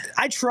guy.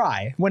 I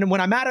try when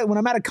I'm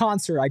at a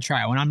concert. I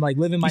try when I'm like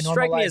living my normal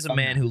life. You strike me as a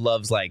man who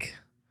loves like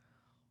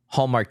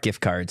Hallmark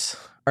gift cards,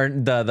 or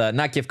the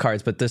not gift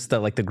cards, but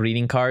the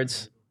greeting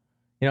cards.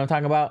 You know what I'm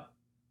talking about?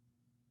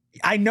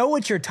 I know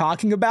what you're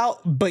talking about,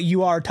 but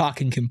you are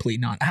talking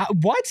complete nonsense.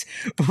 What?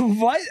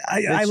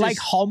 I like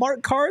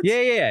Hallmark cards.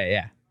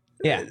 Yeah.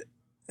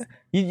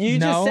 You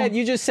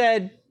just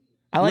said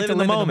I like to live in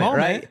the moment,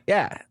 right?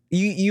 Yeah.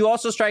 You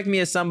also strike me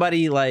as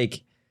somebody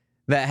like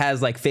that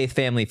has like Faith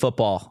Family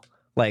Football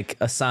like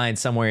assigned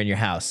somewhere in your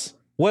house.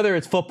 Whether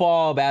it's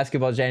football,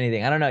 basketball,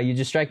 anything. I don't know. You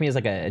just strike me as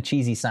like a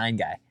cheesy sign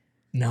guy.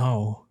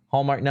 No.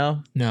 Hallmark,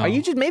 no? No. Are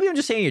you just maybe I'm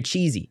just saying you're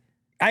cheesy.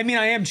 I mean,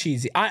 I am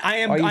cheesy. I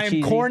am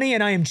cheesy? corny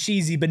and I am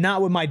cheesy, but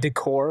not with my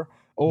decor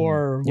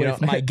or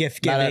with my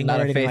gift giving or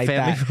anything like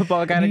that.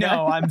 Football kind of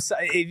guy? No,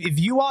 if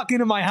you walk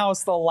into my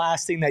house, the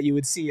last thing that you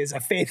would see is a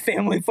Faith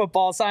Family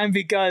Football sign,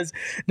 because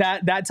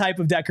that type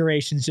of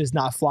decoration is just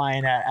not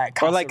flying at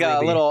Casa Or like a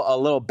Ruby.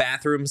 little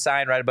bathroom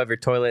sign right above your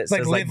toilet. It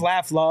Like says live,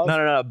 laugh, love.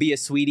 No. Be a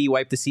sweetie,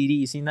 wipe the CD.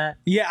 You seen that?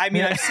 Yeah, I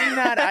mean, I've seen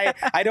that.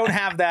 I don't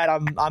have that.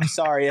 I'm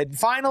sorry. And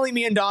finally,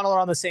 me and Donald are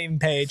on the same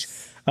page.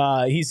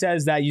 He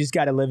says that you just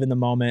got to live in the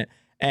moment.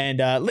 And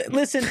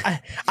listen,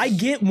 I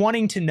get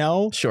wanting to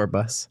know. Short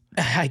bus.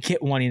 I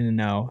get wanting to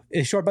know.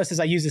 Short bus says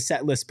I use a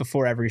set list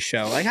before every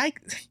show. Like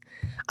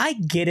I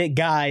get it,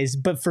 guys.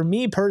 But for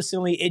me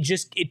personally,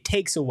 it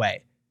takes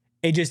away.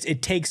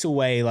 It takes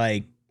away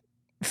like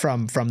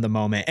from the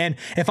moment. And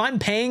if I'm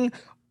paying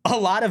a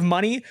lot of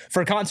money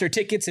for concert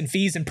tickets and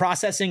fees and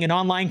processing and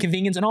online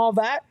convenience and all of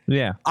that,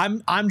 yeah,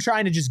 I'm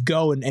trying to just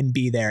go and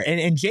be there.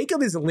 And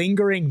Jacob is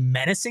lingering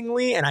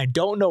menacingly, and I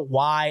don't know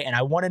why. And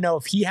I want to know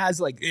if he has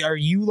like, are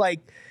you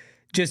like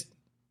just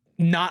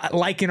not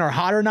liking our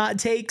hot or not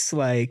takes?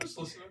 Like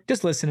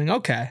just listening.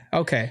 Okay.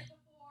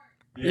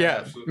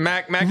 Yeah.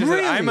 Mac just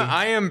Really? said,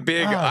 I am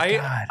big. Oh,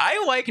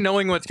 I like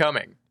knowing what's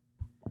coming.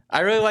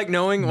 I really like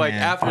knowing like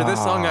after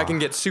this song I can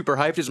get super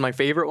hyped. Is my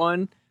favorite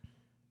one.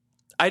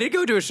 I did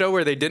go to a show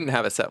where they didn't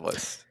have a set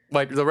list.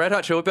 Like the Red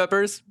Hot Chili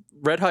Peppers,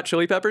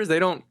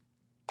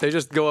 they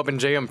just go up and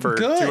jam for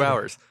 2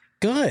 hours.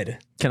 Good.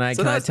 Can I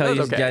tell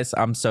you guys,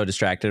 I'm so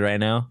distracted right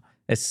now.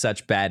 It's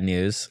such bad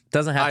news.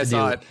 Doesn't have to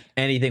do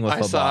anything with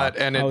football. I saw it,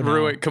 and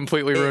it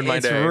completely ruined my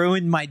day. It's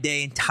ruined my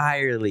day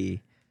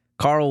entirely.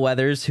 Carl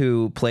Weathers,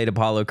 who played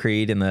Apollo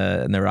Creed in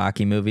the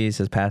Rocky movies,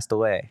 has passed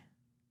away.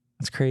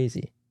 That's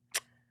crazy.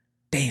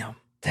 Damn.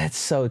 That's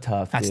so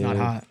tough. That's dude. not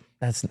hot.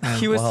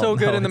 He was so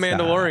good in The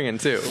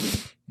Mandalorian too.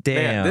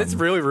 Damn, man, this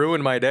really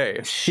ruined my day.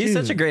 He's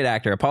such a great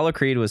actor. Apollo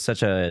Creed was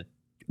such a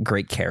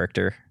great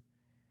character.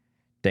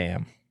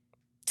 Damn,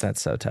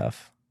 that's so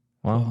tough.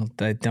 Well,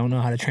 I don't know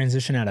how to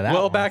transition out of that.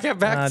 Well, back to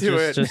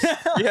it.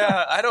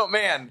 Yeah, I don't.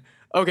 Man.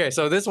 Okay,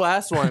 so this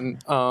last one,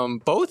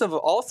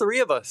 all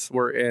three of us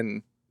were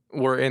in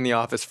the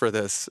office for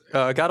this.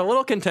 Got a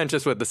little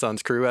contentious with the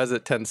Suns crew, as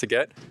it tends to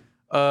get.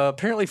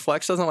 Apparently,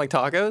 Flex doesn't like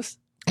tacos.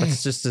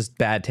 That's just a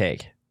bad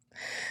take.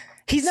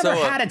 He's never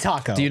had a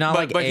taco. Do you not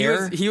like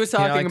air? He was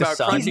talking about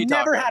crunchy tacos. He's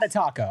never had a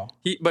taco.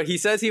 But he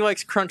says he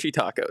likes crunchy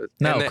tacos.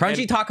 No,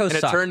 crunchy tacos and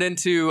suck. It turned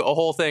into a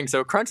whole thing.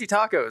 So crunchy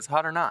tacos,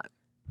 hot or not?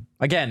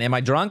 Again, am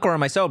I drunk or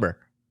am I sober?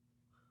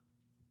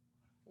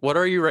 What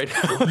are you right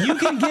now? You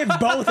can give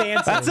both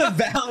answers. That's a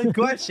valid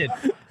question.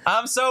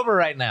 I'm sober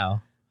right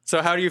now.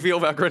 So how do you feel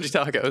about crunchy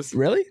tacos?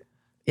 Really?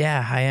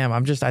 Yeah, I am.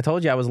 I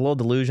told you I was a little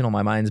delusional.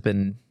 My mind's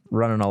been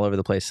running all over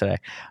the place today.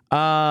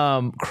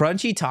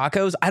 Crunchy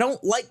tacos. I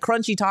don't like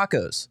crunchy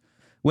tacos.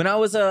 When I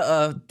was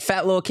a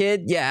fat little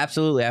kid, yeah,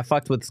 absolutely. I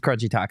fucked with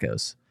crunchy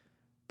tacos.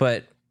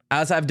 But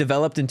as I've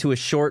developed into a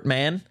short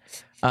man,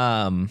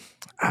 I'm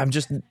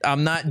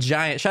not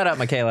giant. Shut up,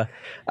 Michaela.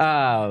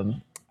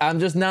 I'm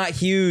just not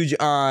huge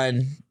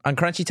on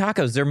crunchy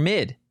tacos. They're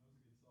mid.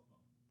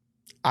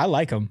 I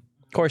like them.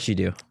 Of course you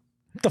do.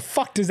 What the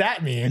fuck does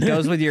that mean? It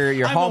goes with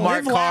your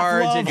Hallmark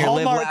cards and your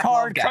Hallmark live,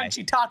 card, laugh, love guy.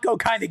 crunchy taco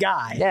kind of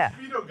guy. Yeah.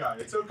 Speedo guy.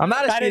 It's okay. I'm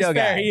not a That is Speedo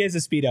fair. guy. He is a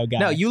Speedo guy.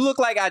 No, you look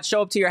like I'd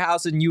show up to your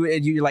house and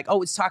you're like,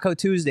 oh, it's Taco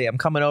Tuesday. I'm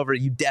coming over.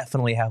 You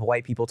definitely have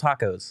white people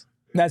tacos.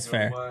 That's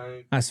fair.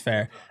 That's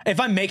fair. If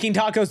I'm making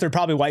tacos, they're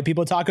probably white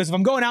people tacos. If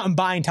I'm going out and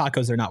buying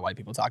tacos, they're not white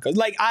people tacos.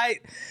 Like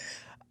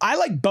I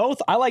like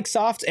both. I like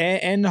soft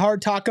and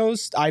hard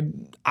tacos.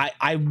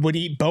 I would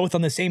eat both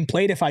on the same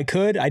plate if I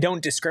could. I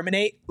don't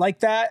discriminate like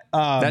that.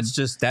 That's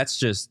just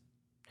it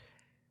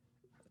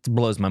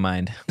blows my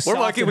mind. We're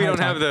lucky we don't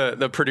have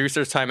the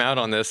producer's timeout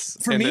on this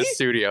this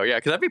studio. Yeah,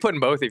 because I'd be putting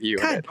both of you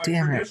in it.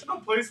 Damn it. A traditional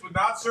place would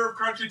not serve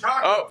crunchy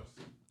tacos. Oh,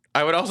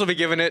 I would also be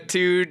giving it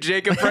to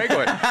Jacob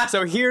Franklin.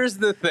 So here's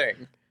the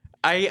thing.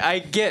 I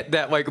get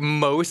that like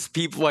most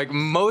people, like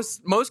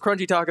most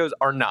crunchy tacos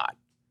are not.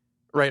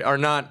 Right, are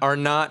not they're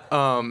not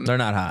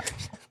hot.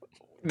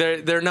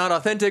 They're not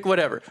authentic,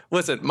 whatever.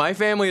 Listen, my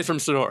family is from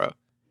Sonora.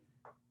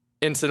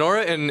 In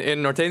Sonora, in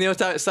norteño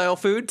style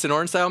food,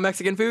 Sonoran style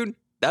Mexican food,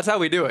 that's how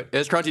we do it.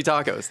 It's crunchy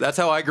tacos. That's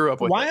how I grew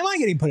up with Why it. am I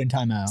getting put in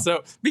timeout?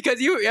 So because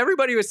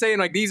everybody was saying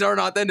like these aren't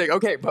authentic.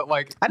 Okay, but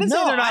like I didn't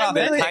say they're not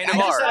authentic. I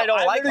just said I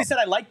don't like them. I said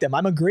I like them.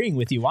 I'm agreeing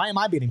with you. Why am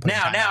I being put in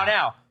timeout?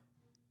 Now.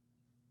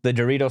 The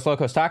Doritos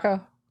Locos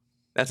Taco?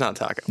 That's not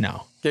taco.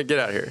 No. Get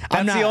out of here.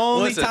 That's the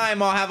only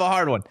time I'll have a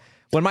hard one.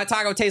 When my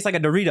taco tastes like a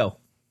Dorito.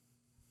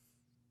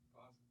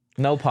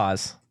 No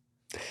pause.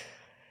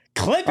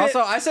 Clip it.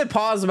 Also, I said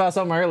pause about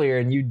something earlier,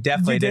 and you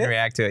definitely didn't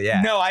react to it.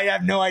 Yeah. No, I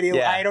have no idea.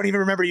 Yeah. I don't even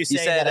remember you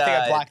saying that. I think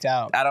I blacked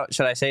out.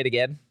 Should I say it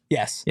again?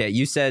 Yes. Yeah,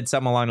 you said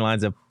something along the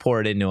lines of pour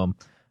it into him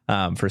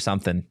for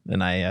something,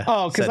 and I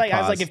because like I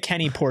was like, if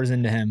Kenny pours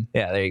into him.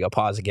 Yeah, there you go.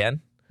 Pause again.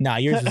 Nah,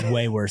 yours is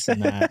way worse than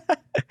that.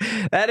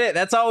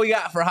 That's all we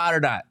got for Hot or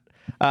Not.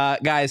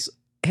 Guys,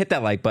 hit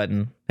that like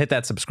button. Hit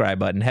that subscribe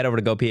button. Head over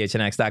to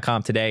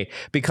gophnx.com today.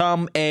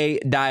 Become a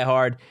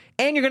diehard.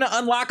 And you're going to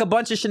unlock a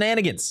bunch of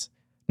shenanigans.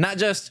 Not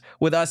just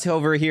with us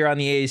over here on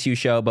the ASU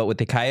show, but with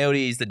the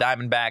Coyotes, the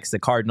Diamondbacks, the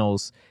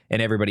Cardinals,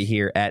 and everybody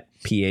here at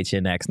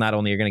PHNX. Not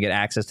only are you going to get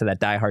access to that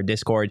diehard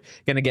Discord,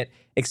 you're going to get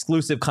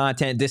exclusive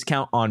content,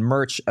 discount on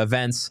merch,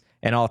 events,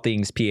 and all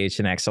things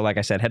PHNX. So like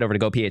I said, head over to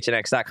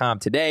gophnx.com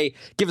today.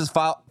 Give us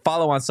a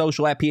follow on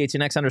social at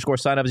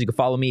PHNX_signups. You can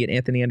follow me at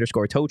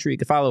Anthony_Totri. You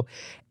can follow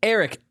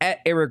Eric at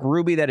Eric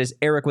Ruby. That is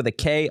Eric with a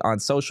K on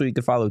social. You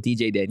can follow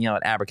DJ Danielle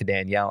at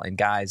Abracadanielle. And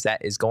guys,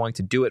 that is going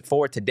to do it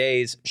for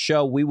today's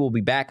show. We will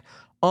be back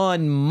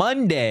on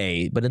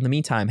Monday. But in the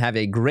meantime, have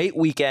a great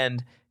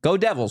weekend. Go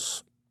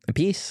Devils and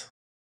peace.